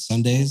is on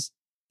Sundays.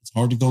 It's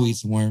hard to go eat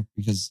somewhere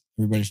because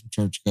everybody from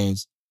church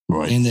goes.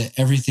 Right. And that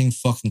everything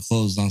fucking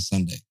closed on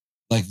Sunday.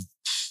 Like,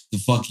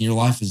 your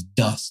life is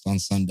dust on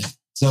Sunday.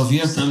 So if you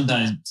have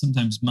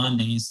sometimes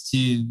Mondays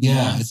too.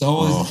 Yeah. It's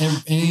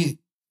always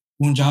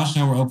when Josh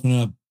and I were opening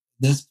up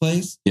this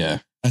place. Yeah.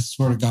 I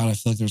swear to God, I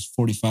feel like there's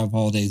 45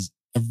 holidays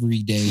every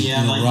day.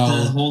 Yeah, like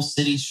the whole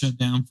city shut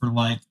down for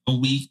like a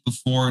week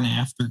before and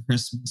after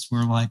Christmas.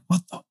 We're like,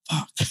 what the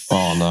fuck?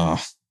 Oh no,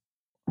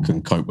 I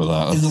couldn't cope with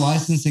that. Is the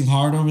licensing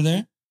hard over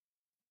there?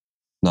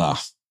 Nah,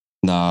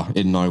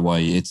 in no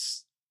way.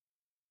 It's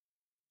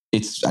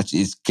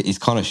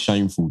kind of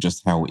shameful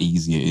just how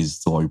easy it is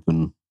to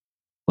open.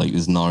 Like,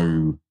 there's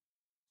no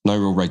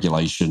real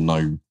regulation,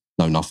 no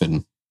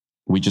nothing.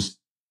 We just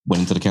went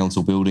into the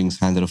council buildings,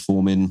 handed a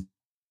form in.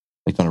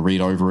 They kind of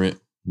read over it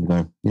and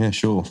go, yeah,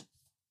 sure.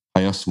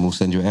 Pay us and we'll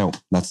send you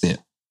out. That's it.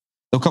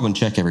 They'll come and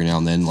check every now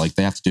and then. Like,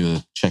 they have to do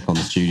a check on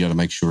the studio to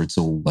make sure it's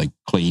all like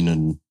clean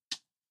and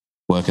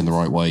working the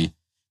right way.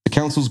 The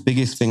council's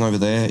biggest thing over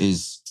there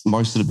is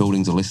most of the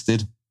buildings are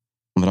listed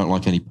and they don't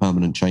like any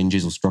permanent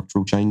changes or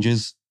structural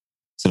changes.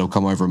 So they'll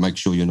come over and make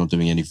sure you're not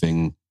doing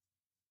anything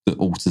that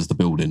alters the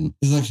building.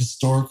 Is it like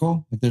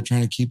historical? Like they're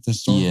trying to keep the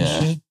historical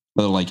shit?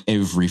 But like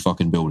every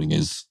fucking building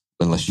is,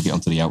 unless you get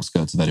onto the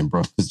outskirts of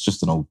Edinburgh. It's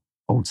just an old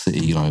city,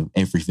 you know,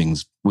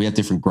 we have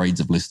different grades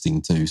of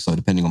listing too. So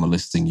depending on the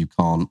listing, you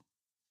can't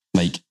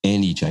make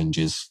any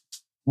changes.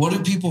 What do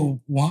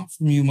people want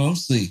from you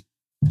mostly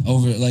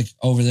over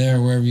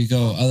there, wherever you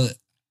go?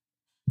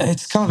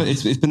 It's kind of,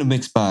 it's been a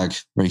mixed bag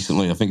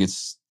recently. I think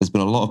there's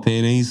been a lot of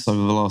peonies over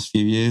the last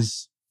few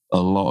years. A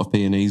lot of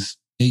peonies.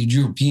 Yeah, you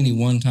drew a peony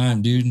one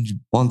time, dude.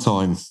 One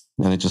time,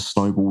 and it just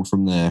snowballed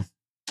from there.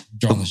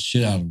 Drawing the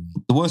shit out of them.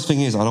 The worst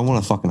thing is, I don't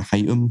want to fucking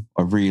hate them.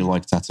 I really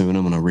like tattooing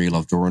them and I really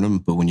love drawing them.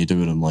 But when you're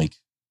doing them like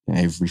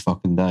every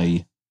fucking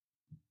day,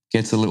 it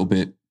gets a little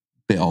bit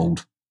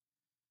old.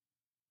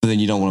 But then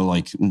you don't want to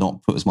like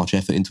not put as much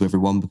effort into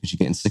everyone because you're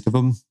getting sick of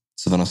them.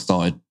 So then I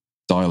started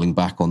dialing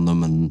back on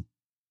them and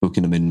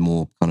booking them in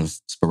more kind of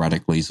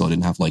sporadically. So I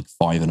didn't have like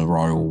 5 in a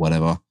row or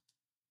whatever.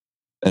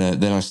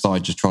 Then I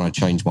started just trying to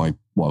change what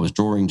I was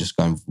drawing, just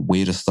going for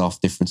weirder stuff,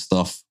 different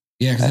stuff.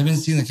 Yeah, because I've been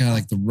seeing the kind of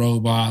like the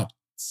robot,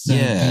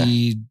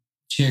 centipede,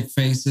 chick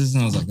faces,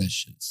 and I was like, that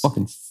shit's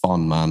fucking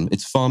fun, man.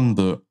 It's fun,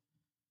 but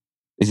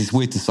it's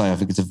weird to say. I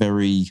think it's a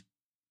very,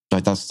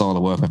 like, that style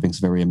of work, I think is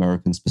very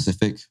American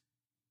specific.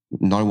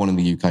 No one in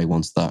the UK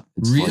wants that.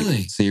 It's really?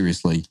 Like,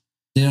 seriously.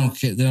 They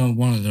don't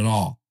want it at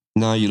all.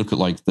 No, you look at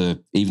like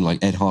even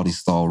like Ed Hardy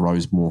style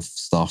rose morph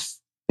stuff.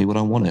 People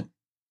don't want it.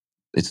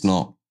 It's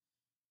not.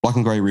 Black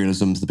and grey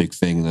realism is the big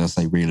thing. And I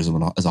say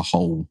realism as a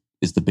whole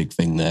is the big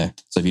thing there.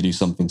 So if you do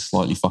something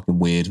slightly fucking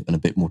weird and a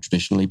bit more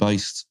traditionally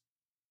based,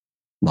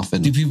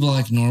 nothing. Do people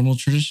like normal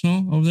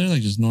traditional over there?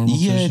 Like just normal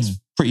traditional? It's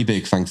pretty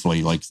big,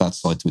 thankfully. Like that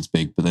side to it's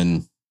big. But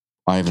then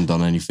I haven't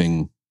done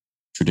anything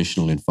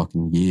traditional in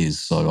fucking years.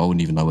 So I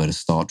wouldn't even know where to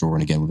start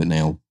drawing again with it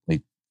now.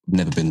 Like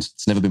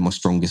it's never been my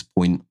strongest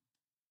point.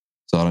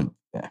 So I don't,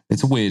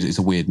 it's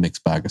a weird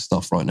mixed bag of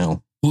stuff right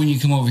now. But when you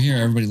come over here,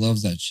 everybody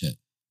loves that shit.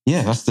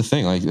 Yeah, that's the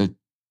thing.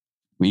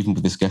 Even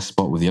with this guest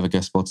spot, with the other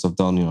guest spots I've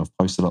done, I've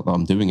posted up that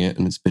I'm doing it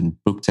and it's been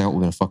booked out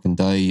within a fucking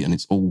day and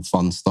it's all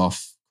fun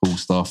stuff, cool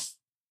stuff,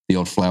 the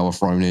odd flower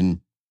thrown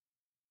in.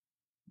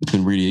 It's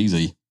been really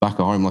easy. Back at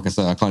home, like I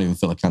said, I can't even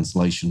feel a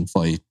cancellation. If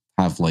I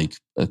have like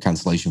a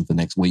cancellation for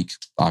next week,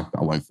 I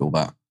won't feel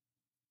that.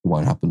 It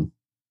won't happen.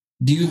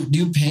 Do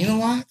you paint a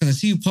lot? Because I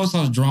see you post a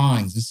lot of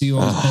drawings. I see you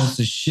always post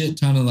a shit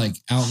ton of like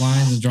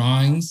outlines and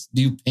drawings.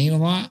 Do you paint a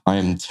lot? I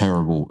am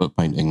terrible at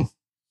painting.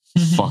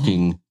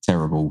 Fucking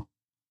terrible.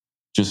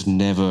 Just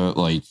never,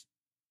 like,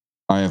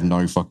 I have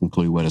no fucking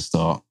clue where to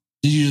start.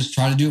 Did you just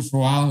try to do it for a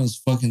while and it was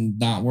fucking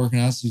not working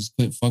out, so you just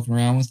quit fucking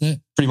around with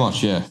it? Pretty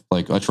much, yeah.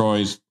 Like, I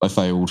tried, I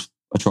failed,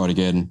 I tried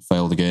again,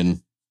 failed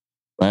again.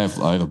 I have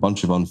a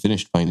bunch of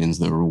unfinished paintings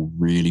that are all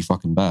really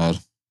fucking bad.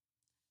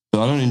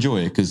 But I don't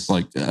enjoy it because,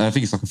 like, I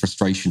think it's like a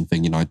frustration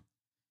thing, It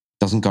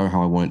doesn't go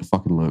how I want it to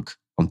fucking look.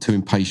 I'm too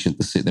impatient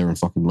to sit there and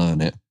fucking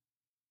learn it.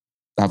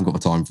 I haven't got the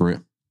time for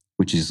it,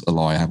 which is a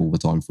lie. I have all the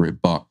time for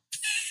it, but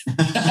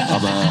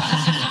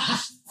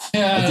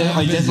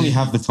I definitely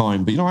have the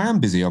time. But, I am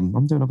busy.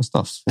 I'm doing other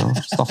stuff,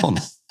 stuff on.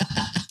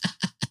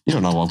 You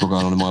don't know what I've got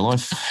going on in my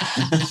life.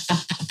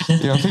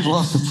 People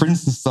ask for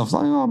prints and stuff.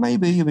 Like, oh,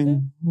 maybe.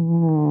 Yeah,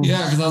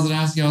 because I was going to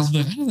ask you, I was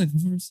like, I don't think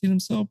I've ever seen him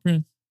sell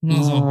prints.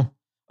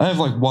 I have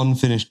like one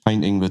finished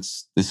painting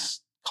that's this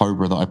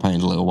cobra that I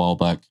painted a little while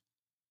back.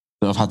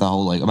 That I've had that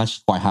whole, I'm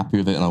actually quite happy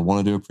with it and I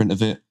want to do a print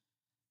of it.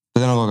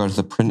 But then I've got to go to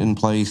the printing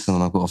place and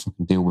then I've got to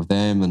fucking deal with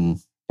them.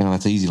 And,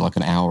 it's easy, like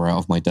an hour out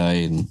of my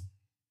day and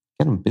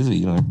get them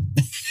busy,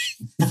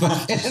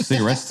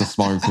 Cigarettes to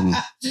smoke and...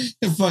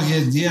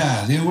 Fucking,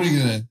 yeah. Dude, what are you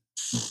going to...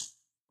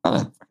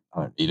 I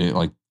don't need it.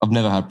 Like, I've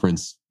never had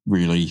prints,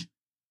 really.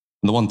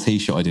 And the one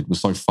t-shirt I did was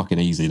so fucking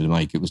easy to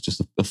make. It was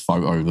just a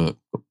photo that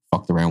got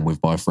fucked around with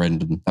by a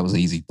friend and that was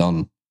easy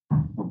done.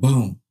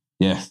 Boom.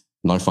 Yeah,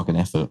 no fucking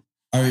effort.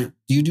 Do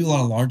you do a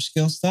lot of large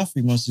scale stuff or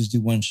you mostly just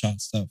do one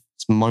shot stuff?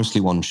 It's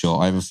mostly one shot.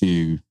 I have a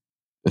few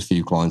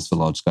clients for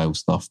large scale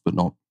stuff, but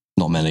not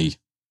many.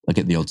 I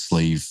get the odd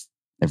sleeve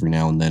every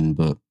now and then,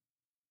 but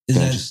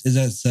is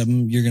that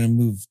something you're going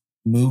to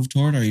move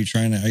toward? Are you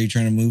trying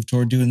to move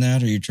toward doing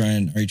that? Or are you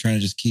trying to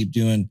just keep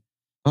doing?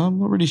 I'm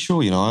not really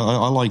sure.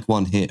 I like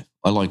one hit.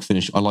 I like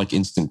finish. I like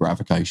instant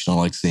gratification. I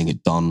like seeing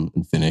it done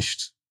and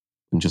finished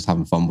and just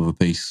having fun with a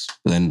piece.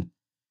 But then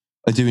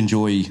I do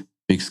enjoy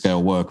big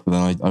scale work, but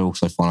then I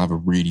also find I have a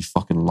really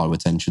fucking low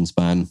attention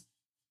span.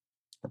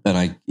 And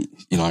I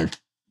know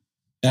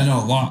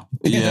a lot.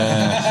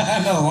 Yeah.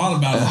 I know a lot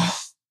about it.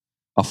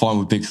 I find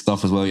with big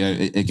stuff as well,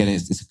 again,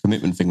 it's a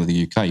commitment thing with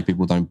the UK.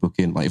 People don't book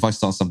in. Like if I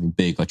start something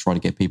big, I try to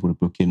get people to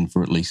book in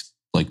for at least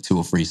like 2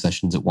 or 3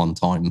 sessions at one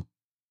time.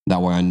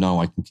 That way I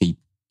know I can keep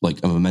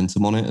like a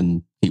momentum on it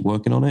and keep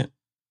working on it.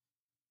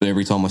 But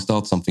every time I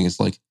start something, it's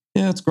like,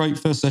 yeah, it's great.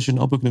 First session,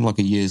 I'll book it in like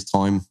a year's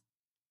time.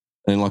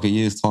 And in like a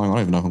year's time, I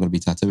don't even know if I'm going to be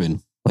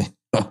tattooing. Like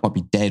I might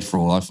be dead for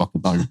all I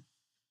fucking know.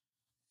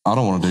 I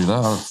don't want to do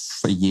that.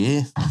 It's a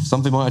year.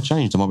 Something might have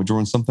changed. I might be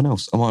drawing something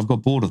else. I might have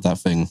got bored of that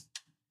thing.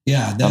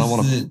 Yeah, I don't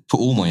want to put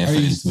all my effort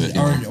into it.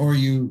 Or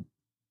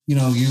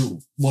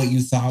what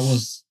you thought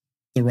was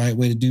the right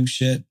way to do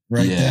shit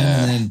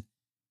then,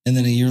 and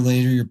then a year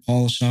later you're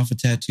polishing off a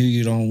tattoo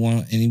you don't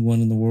want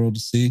anyone in the world to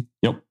see.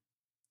 Yep,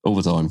 all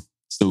the time.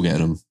 Still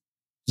getting them.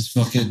 Just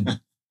fucking.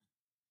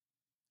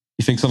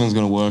 You think something's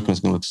going to work and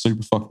it's going to look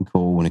super fucking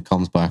cool when it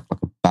comes back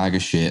like a bag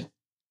of shit.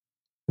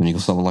 And you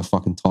got someone like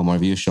fucking Tom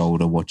over your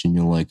shoulder watching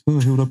you like, oh,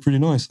 it held up pretty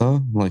nice, huh?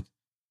 I'm like,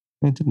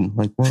 it didn't.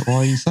 Like, why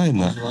are you saying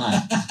that?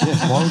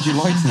 Yeah, why would you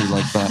lie to me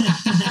like that?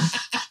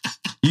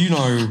 You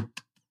know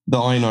that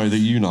I know that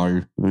you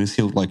know it's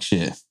healed like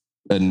shit.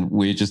 And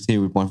we're just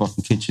here with my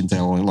fucking kitchen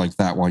towel like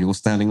that while you're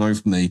standing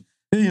over me.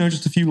 Yeah,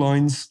 just a few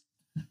lines.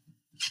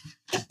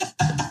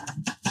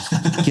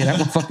 Get out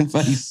my fucking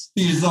face.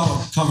 He's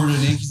all covered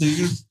in ink. So you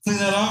gonna clean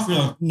that off? You're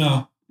like,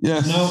 no.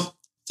 Yes. No.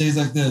 Stays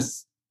like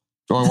this.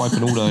 Dry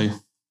wiping all day.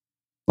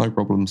 No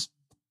problems.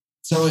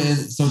 So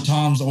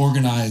Tom's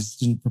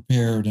organized and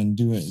prepared and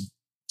do it.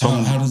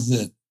 How does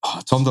it?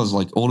 Tom does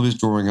like all of his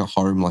drawing at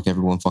home like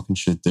everyone fucking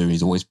should do.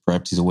 He's always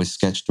prepped. He's always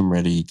sketched and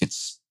ready. He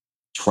gets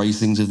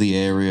tracings of the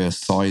area,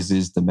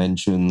 sizes,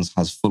 dimensions,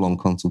 has full-on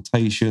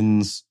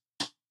consultations.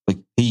 Like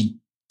he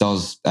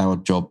does our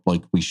job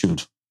like we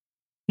should.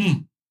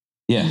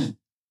 Yeah.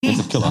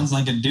 It's a killer. Sounds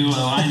like a duo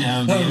I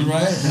know, dude.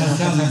 Right? That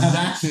sounds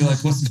exactly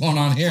like what's going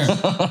on here.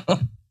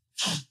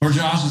 Or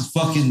Josh is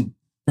fucking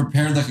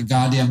prepared like a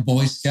goddamn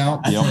Boy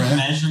Scout. I took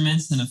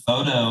measurements in a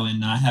photo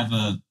and I have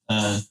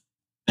a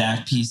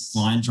back piece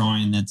line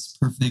drawing that's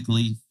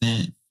perfectly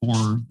fit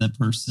for the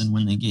person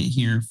when they get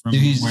here from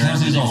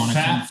wherever they want to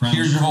come from.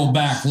 Here's your whole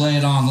back. Lay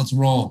it on. Let's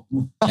roll.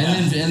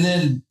 And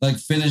then like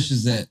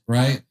finishes it,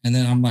 right? And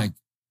then I'm like,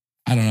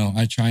 I don't know.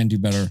 I try and do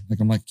better. Like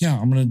I'm like, yeah,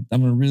 I'm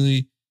gonna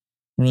really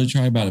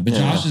try about it. But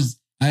Josh is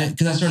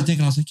because I started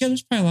thinking, I was like, yeah,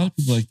 there's probably a lot of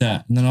people like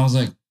that. And then I was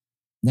like,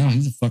 no,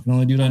 he's the fucking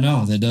only dude I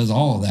know that does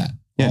all of that.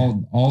 Yeah.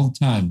 All the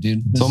time,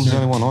 dude. Tom's the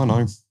only one I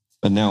know.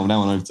 And now I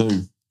know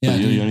too. Yeah,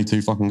 you're the only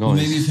two fucking guys. Well,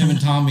 maybe if him and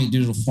Tom meet,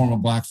 dude, it'll form a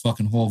black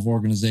fucking hole of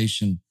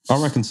organization.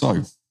 I reckon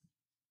so.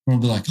 We'll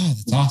be like, oh,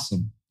 that's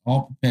awesome.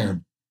 All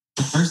prepared.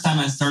 The first time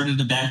I started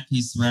a back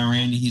piece around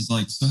Randy, he's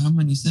like, so how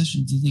many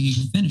sessions do you think you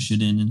can finish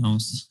it in? And I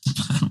was like,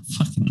 I don't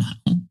fucking know.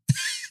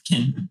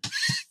 10,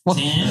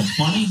 20?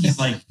 He's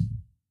like,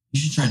 you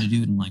should try to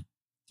do it in like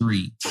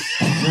 3.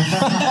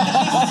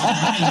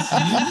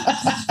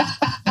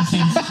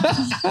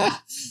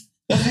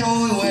 That's the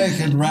only way I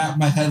could wrap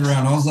my head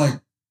around. I was like,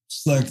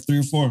 just like 3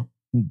 or 4.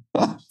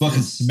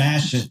 Fucking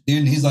smash it, dude.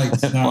 And he's like,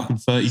 it's not, fucking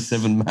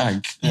 37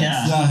 mag. Yeah.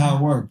 That's not how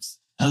it works.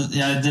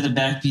 I did a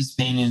back piece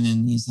painting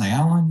and he's like,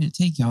 how long did it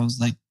take you? I was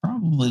like,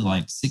 probably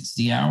like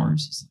 60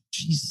 hours. He's like,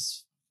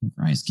 Jesus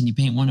Christ, can you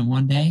paint one in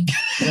one day?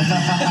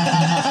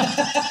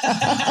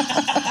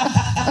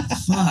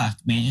 Fuck,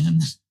 man.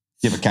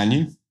 Yeah, but can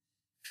you?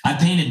 I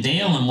painted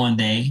Dale in one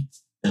day.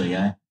 Silly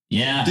guy.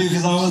 Yeah. Dude,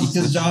 because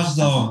Josh is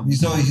all,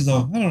 he's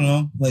all, I don't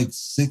know, like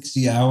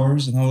 60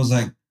 hours. And I was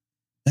like,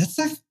 that's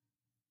like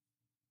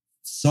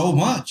so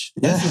much.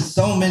 That's just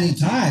so many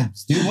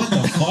times. Dude, what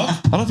the fuck?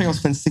 I don't think I've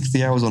spent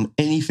 60 hours on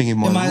anything in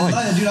my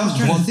life. Dude, I was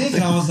trying to think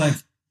and I was like,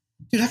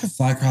 dude, I could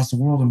fly across the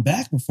world and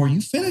back before you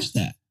finish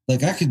that.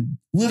 Like I could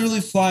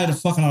literally fly to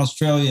fucking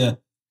Australia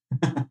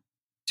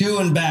to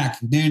and back,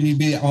 dude, and you'd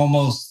be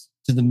almost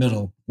to the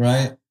middle,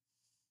 right?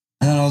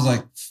 And then I was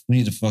like, we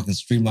need to fucking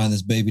streamline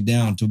this baby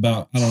down to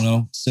about, I don't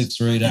know,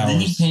 6 or 8 hours. And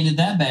then you painted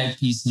that back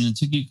piece and it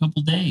took you a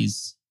couple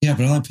days. Yeah,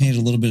 but I only painted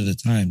a little bit at a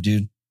time,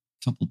 dude.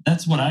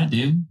 That's what I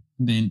do.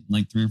 I mean,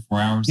 like 3 or 4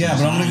 hours. Yeah,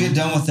 but I'm going to get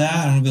done with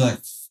that. I'm going to be like,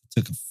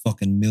 took a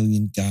fucking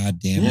million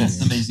goddamn years.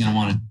 Somebody's going to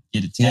want to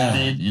get it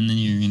tatted and then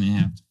you're going to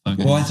have to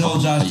fucking... Well, I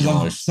told Josh,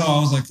 so I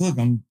was like, look,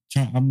 I'm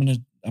going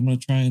to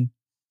try and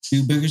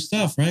do bigger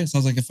stuff, right? So I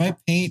was like, if I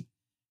paint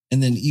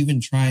and then even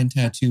try and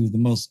tattoo the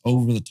most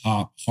over the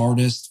top,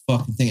 hardest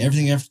fucking thing,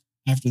 everything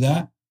after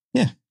that,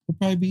 it'll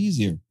probably be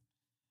easier.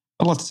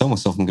 I'd like to tell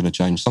myself I'm going to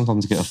change.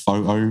 Sometimes I get a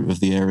photo of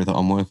the area that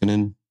I'm working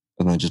in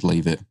and I just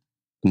leave it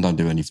and don't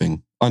do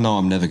anything. I know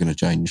I'm never going to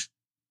change.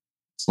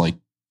 It's like,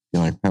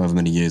 however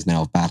many years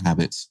now of bad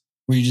habits.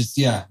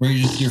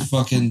 You're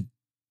fucking,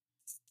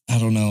 I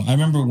don't know. I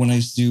remember when I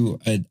used to do,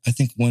 I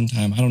think one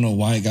time, I don't know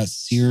why it got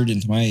seared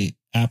into my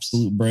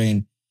absolute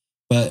brain,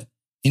 but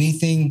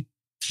anything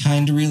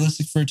kind of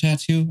realistic for a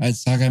tattoo, I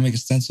saw a guy make a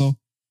stencil and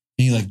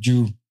he like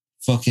drew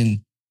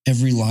fucking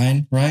every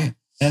line, right?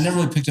 And I never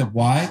really picked up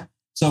why.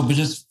 So, but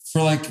just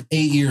for like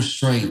 8 years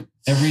straight,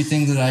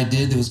 everything that I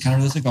did that was kind of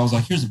realistic, I was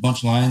like, here's a bunch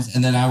of lines.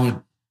 And then I would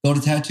go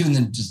to tattoo and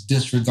then just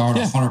disregard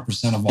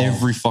 100% of all.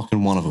 Every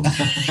fucking one of them.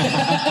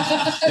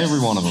 Every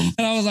one of them.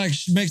 And I was like,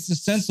 makes the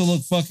stencil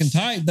look fucking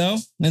tight though.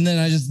 And then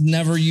I just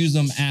never use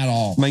them at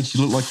all. Makes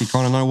you look like you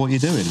kind of know what you're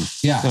doing.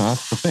 Yeah.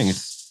 That's the thing.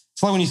 It's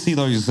like when you see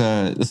those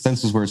the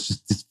stencils where it's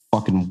just this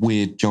fucking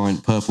weird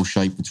giant purple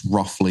shape that's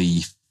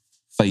roughly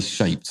face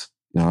shaped.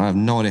 I have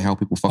no idea how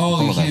people fucking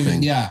follow that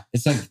thing. Yeah.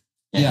 It's like,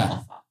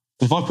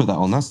 If I put that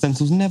on, that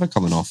stencil's never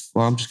coming off.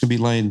 Well, I'm just going to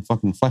be laying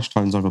fucking flesh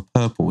tones over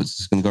purple. It's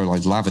just going to go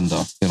like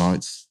lavender.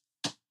 It's...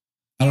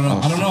 I don't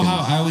know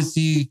how I would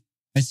see...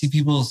 I see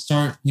people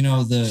start,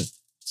 the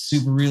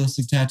super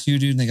realistic tattoo,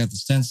 dude, and they got the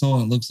stencil,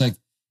 and it looks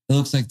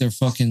like they're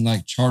fucking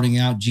like charting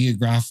out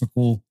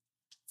geographical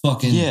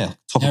fucking... Yeah,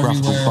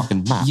 topographical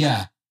fucking map.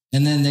 Yeah.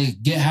 And then they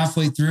get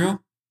halfway through,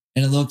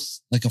 and it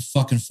looks like a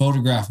fucking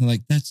photograph. And they're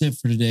like, that's it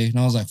for today. And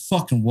I was like,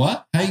 fucking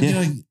what? How you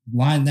going to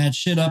line that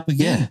shit up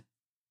again? Yeah.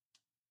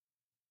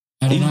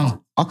 I don't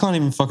know. I can't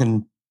even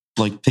fucking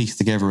like piece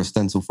together a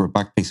stencil for a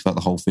back piece without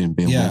the whole thing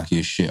being wonky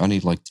as shit. I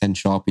need like 10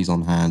 Sharpies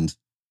on hand,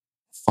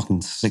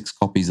 fucking 6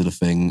 copies of the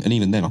thing. And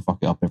even then I fuck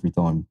it up every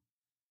time.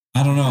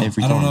 I don't know.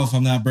 I don't know if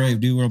I'm that brave,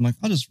 dude, where I'm like,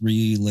 I'll just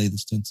relay the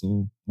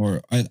stencil.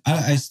 Or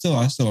I still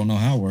don't know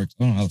how it works.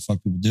 I don't know how the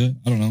fuck people do it.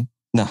 I don't know.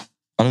 No.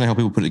 I don't know how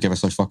people put it together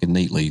so fucking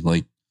neatly.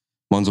 Like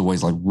mine's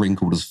always like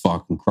wrinkled as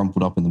fuck and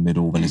crumpled up in the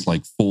middle. Then it's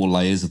like 4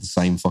 layers of the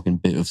same fucking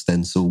bit of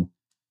stencil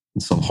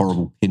and some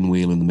horrible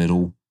pinwheel in the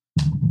middle.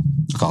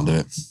 I can't do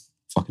it.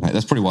 Fucking hate.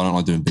 That's probably why I don't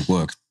like doing big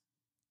work.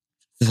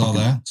 Is all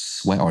that?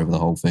 Sweat over the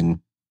whole thing.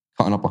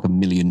 Cutting up like 1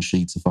 million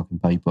sheets of fucking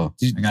paper.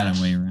 Dude, I got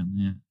a way around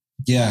that.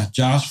 Yeah,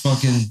 Josh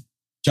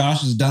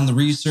has done the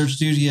research,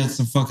 dude. He had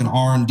some fucking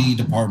R&D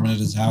department at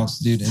his house,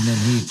 dude. And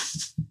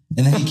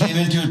then he came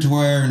into it to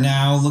where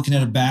now looking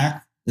at a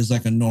back is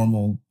like a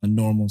normal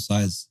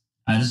size.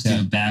 I just do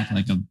a back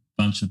like a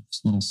bunch of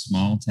little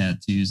small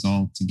tattoos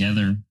all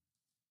together.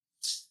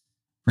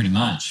 Pretty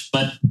much,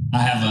 but I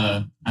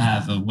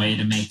have a way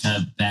to make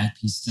a back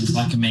piece.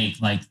 I can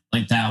make like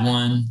that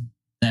one,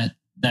 that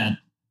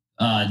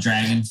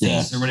dragon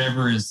face or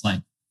whatever is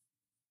like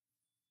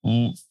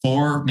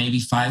 4, maybe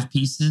 5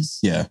 pieces.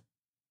 Yeah.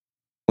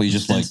 Well, you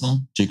just stencil.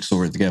 Like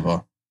jigsaw it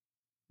together.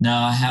 No,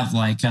 I have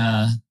like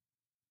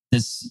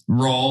this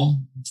roll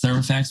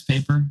thermofax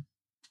paper,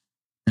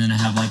 And then I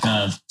have like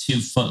a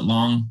 2-foot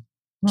long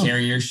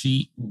carrier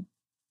sheet.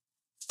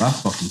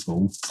 That's fucking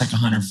cool. It's like a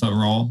 100-foot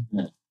roll.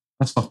 Yeah.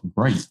 That's fucking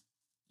great.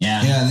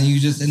 Yeah. Yeah, and then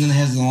and then it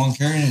has the long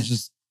carrier and it's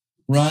just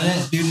run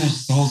it, dude, and it's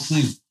just the whole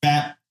sleeve.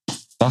 Bap.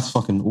 That's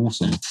fucking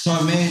awesome. So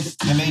I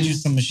made you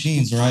some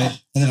machines,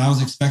 right? And then I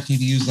was expecting you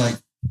to use like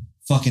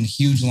fucking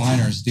huge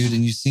liners, dude,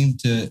 and you seem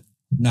to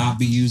not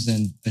be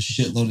using a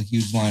shitload of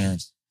huge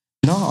liners.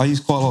 No, I use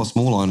quite a lot of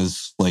small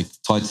liners, like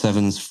tight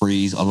 7s,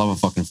 3s. I love a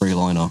fucking 3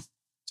 liner.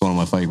 It's one of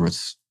my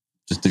favorites.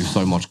 Just do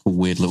so much cool,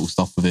 weird little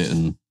stuff with it.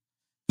 And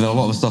a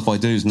lot of the stuff I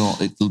do is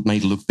not, it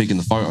made it look big in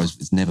the photos.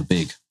 It's never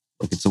big.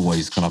 Like it's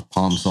always kind of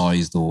palm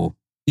sized or.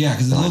 Yeah,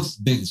 because it looks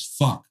big as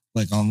fuck,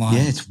 like online.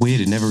 Yeah, it's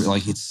weird. It never,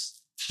 like,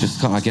 it's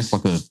just kind of, I guess,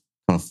 like a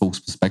kind of false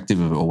perspective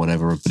of it or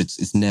whatever, but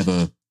it's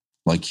never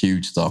like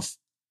huge stuff.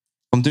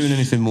 If I'm doing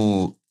anything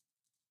more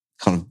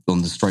kind of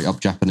on the straight up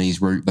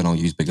Japanese route, then I'll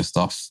use bigger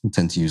stuff. I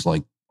tend to use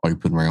like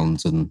open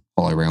rounds and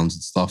hollow rounds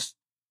and stuff.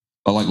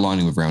 I like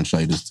lining with round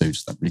shaders too,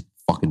 just that really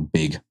fucking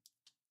big.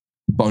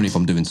 But only if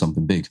I'm doing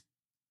something big,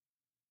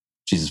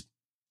 which is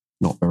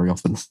not very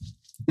often.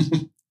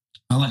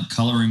 I like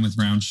coloring with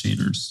round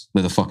shaders.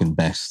 They're the fucking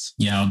best.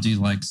 Yeah, I'll do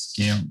like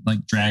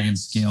dragon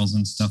scales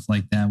and stuff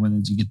like that, where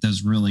you get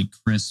those really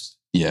crisp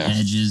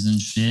edges and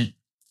shit.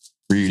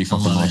 Really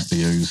fucking nice to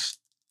use.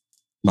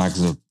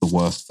 Mags are the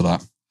worst for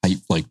that.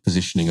 Hate like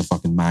positioning a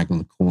fucking mag on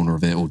the corner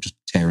of it or just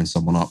tearing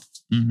someone up.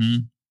 Mm-hmm.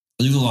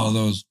 I do a lot of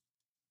those.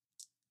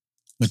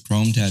 The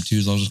chrome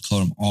tattoos, I'll just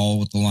color them all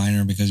with the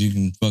liner because you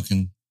can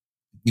fucking,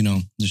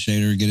 the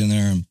shader, get in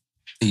there. And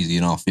easy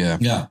enough, yeah.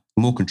 Yeah.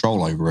 More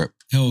control over it.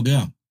 Hell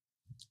yeah.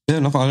 Yeah,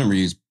 enough. I don't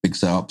really use big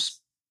setups.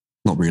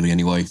 Not really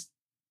anyway.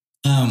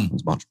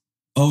 As much.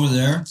 Over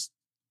there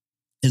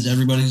is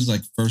everybody's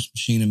like first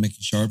machine of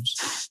Mickey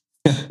Sharps.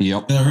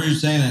 Yep. I heard you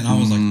saying it and I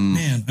was like,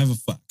 man, I have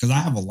because I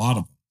have a lot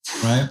of them,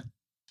 right?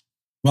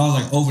 Well, I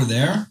was like, over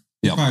there,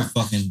 there's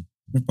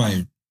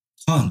probably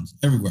tons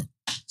everywhere.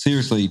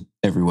 Seriously,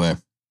 everywhere.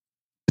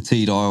 The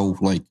T-dial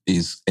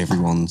is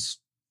everyone's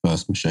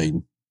first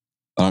machine.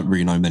 I don't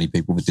really know many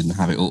people that didn't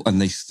have it,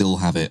 and they still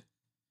have it.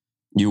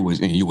 You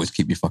always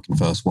keep your fucking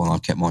first one. I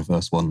kept my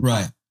first one.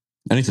 Right.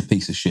 And it's a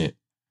piece of shit.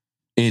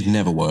 It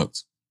never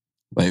worked.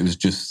 But it was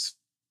just,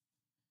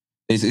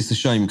 it's a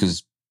shame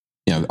because,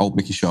 old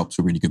Mickey Sharps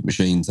were really good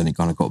machines and it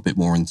kind of got a bit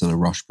more into the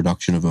rush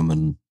production of them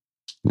and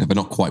they're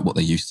not quite what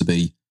they used to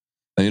be.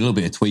 They did a little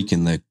bit of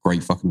tweaking. They're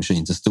great fucking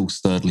machines. They're still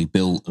sturdily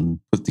built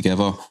and put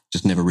together,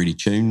 just never really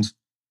tuned.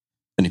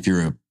 And if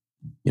you're a,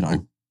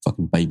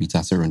 fucking baby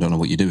tatter and don't know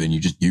what you're doing, you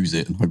just use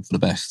it and hope for the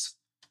best.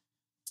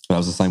 That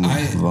was the same with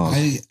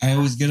ours. I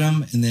always get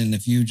them, and then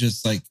if you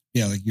just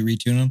you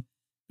retune them,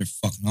 they're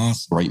fucking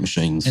awesome. Great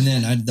machines. And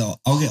then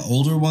I'll get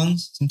older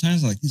ones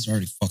sometimes. These are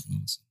already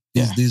fucking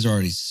awesome. These are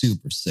already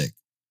super sick.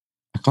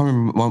 I can't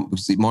remember.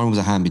 Mine was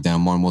a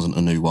hand-me-down. Mine wasn't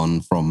a new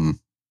one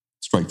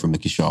straight from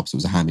Mickey Sharps. It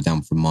was a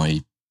hand-me-down from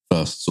my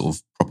first sort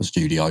of proper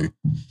studio. And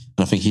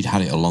I think he'd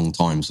had it a long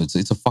time. So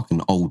it's a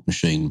fucking old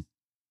machine.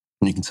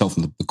 And you can tell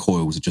from the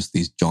coils are just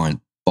these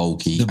giant,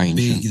 bulky,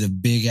 ancient. The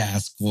big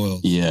ass coils.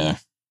 Yeah.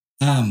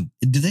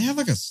 Do they have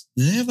like a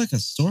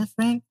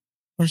storefront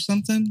or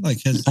something?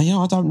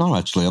 I don't know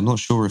actually. I'm not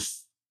sure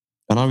if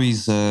I know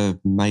he's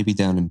maybe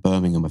down in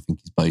Birmingham, I think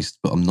he's based,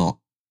 but I'm not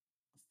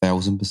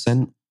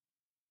 1,000%.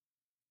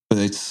 But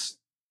it's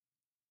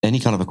any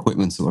kind of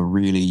equipment that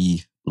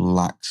really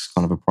lax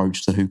kind of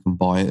approach to who can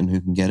buy it and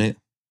who can get it.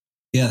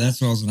 Yeah,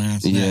 that's what I was going to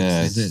ask.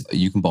 Yeah,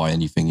 you can buy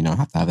anything. You don't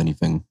have to have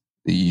anything.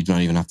 You don't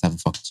even have to have a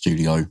fucking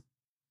studio.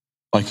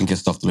 I can get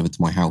stuff delivered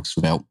to my house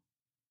without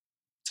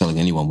telling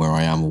anyone where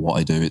I am or what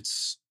I do.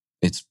 It's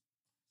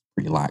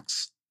pretty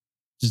lax.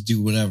 Just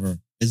do whatever.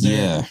 Is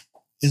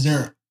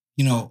there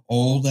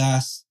old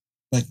ass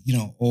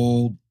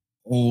old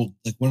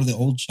what are the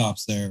old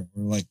shops there?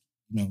 Or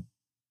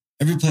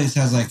every place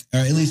has or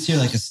at least here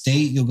a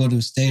state, you'll go to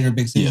a state or a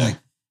big city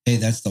hey,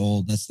 that's the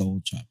old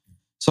shop.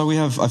 So we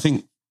have, I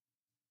think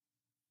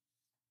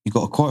you've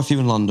got quite a few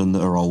in London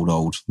that are old.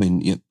 I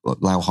mean,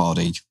 Lau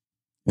Hardy,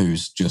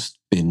 who's just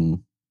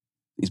been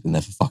he's been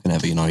there for fucking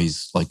ever.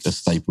 He's like a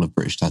staple of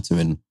British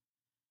tattooing.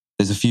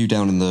 There's a few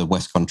down in the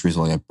West Country as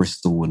well,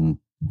 Bristol and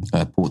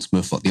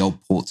Portsmouth. Like the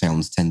old port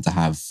towns tend to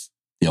have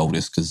the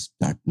oldest because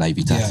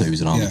Navy tattoos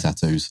and Army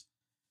tattoos.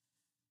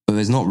 But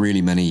there's not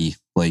really many,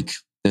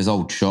 there's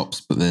old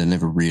shops, but they're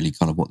never really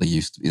kind of what they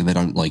used to be. They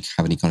don't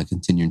have any kind of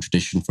continuing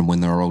tradition from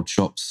when there are old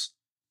shops.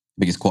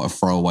 I think it's quite a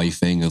throwaway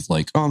thing of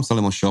I'm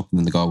selling my shop, and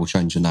then the guy will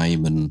change the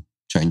name and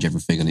change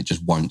everything and it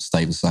just won't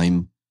stay the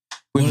same.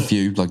 With a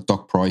few, like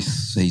Doc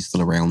Price, he's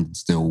still around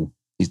and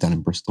he's down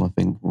in Bristol, I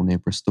think, or near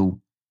Bristol.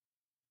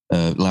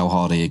 Lau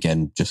Hardy,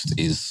 again, just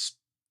is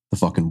the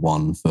fucking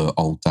one for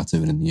old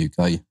tattooing in the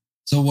UK.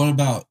 So what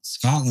about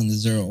Scotland?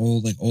 Is there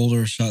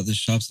older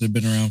shops that have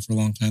been around for a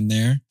long time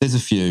there? There's a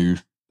few,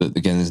 but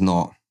again, there's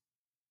not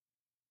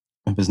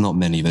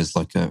many. There's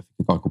a guy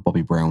called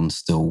Bobby Brown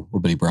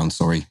Billy Brown,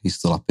 sorry. He's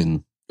still up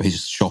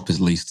his shop at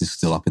least is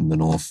still up in the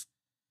north.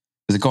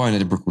 There's a guy in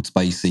Edinburgh called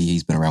Spacey.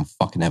 He's been around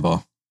for fucking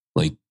ever.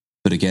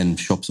 But again,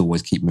 shops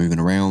always keep moving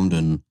around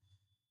and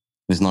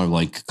there's no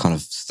like kind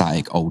of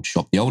static old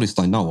shop. The oldest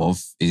I know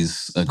of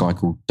is a guy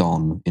called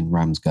Don in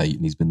Ramsgate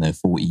and he's been there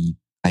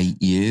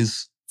 48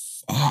 years.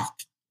 Fuck.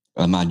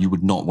 Man, you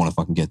would not want to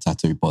fucking get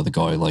tattooed by the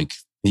guy. Like,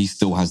 he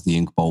still has the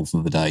ink bowl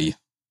for the day.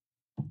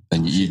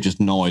 And you've just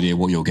no idea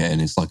what you're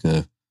getting. It's like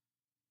a,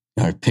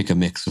 pick a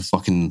mix of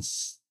fucking...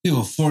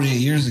 Dude, 48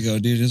 years ago,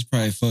 dude, it's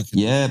probably fucking...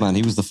 Yeah, man,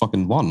 he was the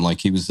fucking one. Like,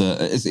 he was...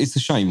 it's a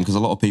shame because a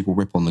lot of people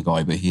rip on the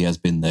guy, but he has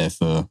been there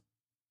for,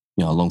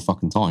 a long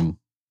fucking time.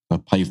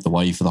 Paved the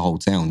way for the whole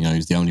town.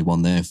 He's the only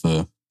one there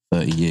for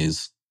 30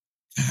 years.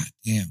 God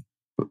damn.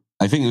 But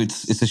I think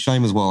it's a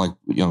shame as well, like,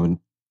 when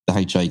the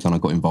HA kind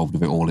of got involved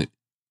with it all,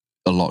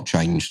 a lot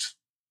changed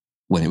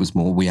when it was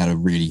more... We had a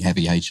really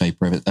heavy HA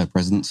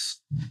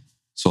presence.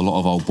 So a lot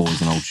of old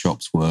boys and old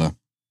shops were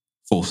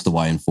forced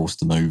away and forced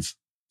to move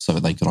so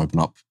that they could open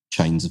up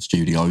chains of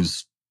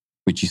studios,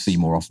 which you see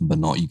more often than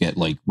not. You get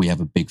we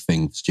have a big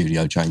thing for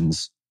studio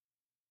chains.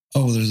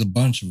 Oh, there's a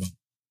bunch of them.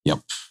 Yep.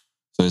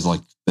 So there's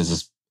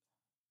this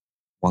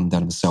one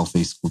down in the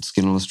southeast called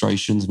Skin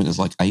Illustrations. I mean, there's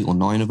 8 or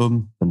 9 of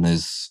them. And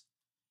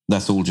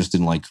that's all just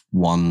in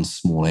one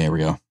small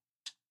area.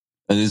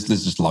 And there's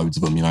just loads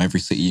of them. Every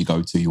city you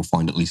go to, you'll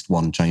find at least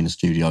one chain of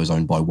studios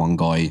owned by one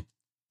guy,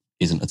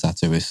 isn't a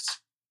tattooist,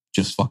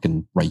 just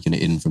fucking raking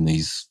it in from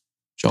these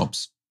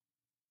shops,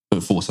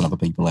 but forcing other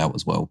people out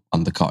as well,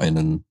 undercutting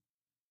and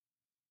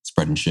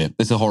spreading shit.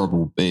 It's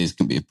going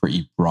to be a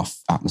pretty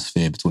rough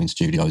atmosphere between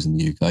studios in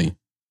the UK.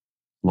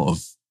 A lot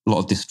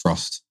of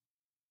distrust.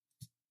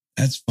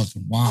 That's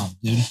fucking wild,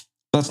 dude.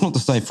 That's not to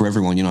say for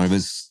everyone,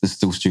 there's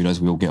still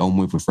studios we all get on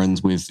with, we're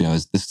friends with.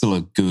 There's still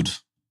a good,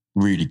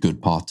 really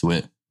good part to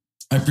it.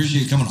 I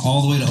appreciate you coming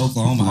all the way to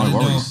Oklahoma. No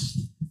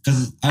worries.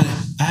 Because I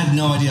had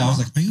no idea. I was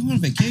like, are you on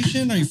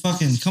vacation? Are you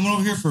fucking coming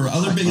over here for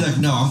other big?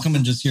 No, I'm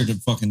coming just here to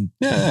fucking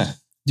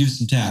do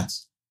some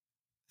tats.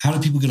 How do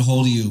people get a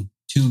hold of you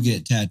to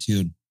get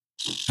tattooed?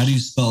 How do you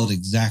spell it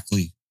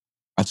exactly?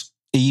 That's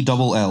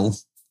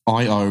ELLIOTT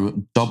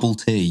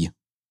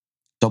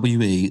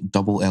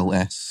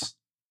WELLS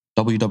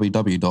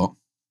www.com.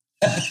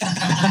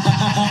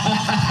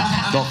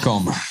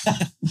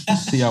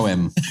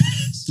 COM.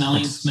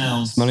 Smelly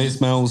Smells. Smelly It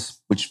Smells,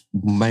 which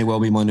may well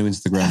be my new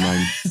Instagram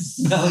name.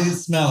 Smelly It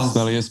Smells.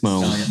 Smelly It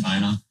Smells. Smelly It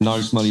Boner.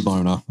 No Smelly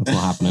Boner. That's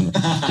not happening.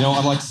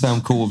 I'd like to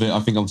sound cool with it. I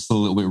think I'm still a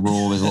little bit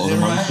raw. There's a lot of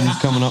emotions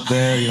coming up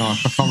there. I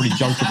can't really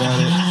joke about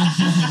it.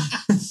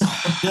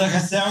 You're I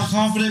sound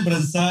confident, but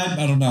inside,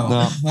 I don't know. No,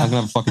 I'm going to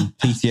have a fucking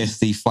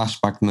PTSD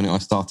flashback the minute I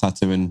start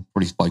tattooing.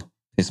 Probably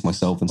piss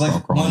myself and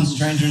start crying. One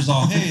stranger's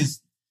all, hey,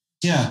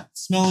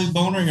 smelly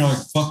boner. And you're like,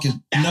 fuck it.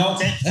 No.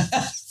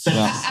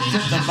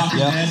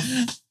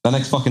 The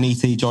next fucking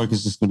ET joke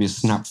is just going to be a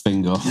snap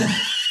finger.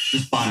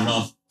 Just bite it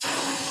off.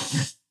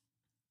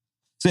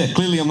 So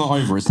clearly I'm not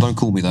over it, so don't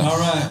call me that. All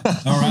right.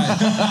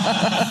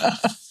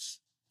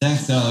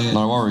 Thanks, Elliott.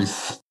 No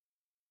worries.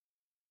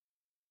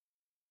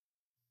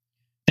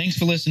 Thanks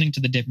for listening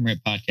to the Dip and Rip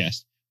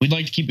podcast. We'd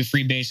like to keep it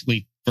free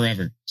basically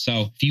forever.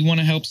 So if you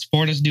want to help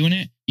support us doing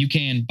it, you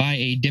can buy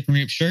a Dip and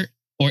Rip shirt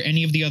or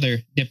any of the other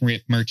Dip and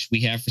Rip merch we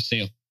have for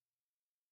sale.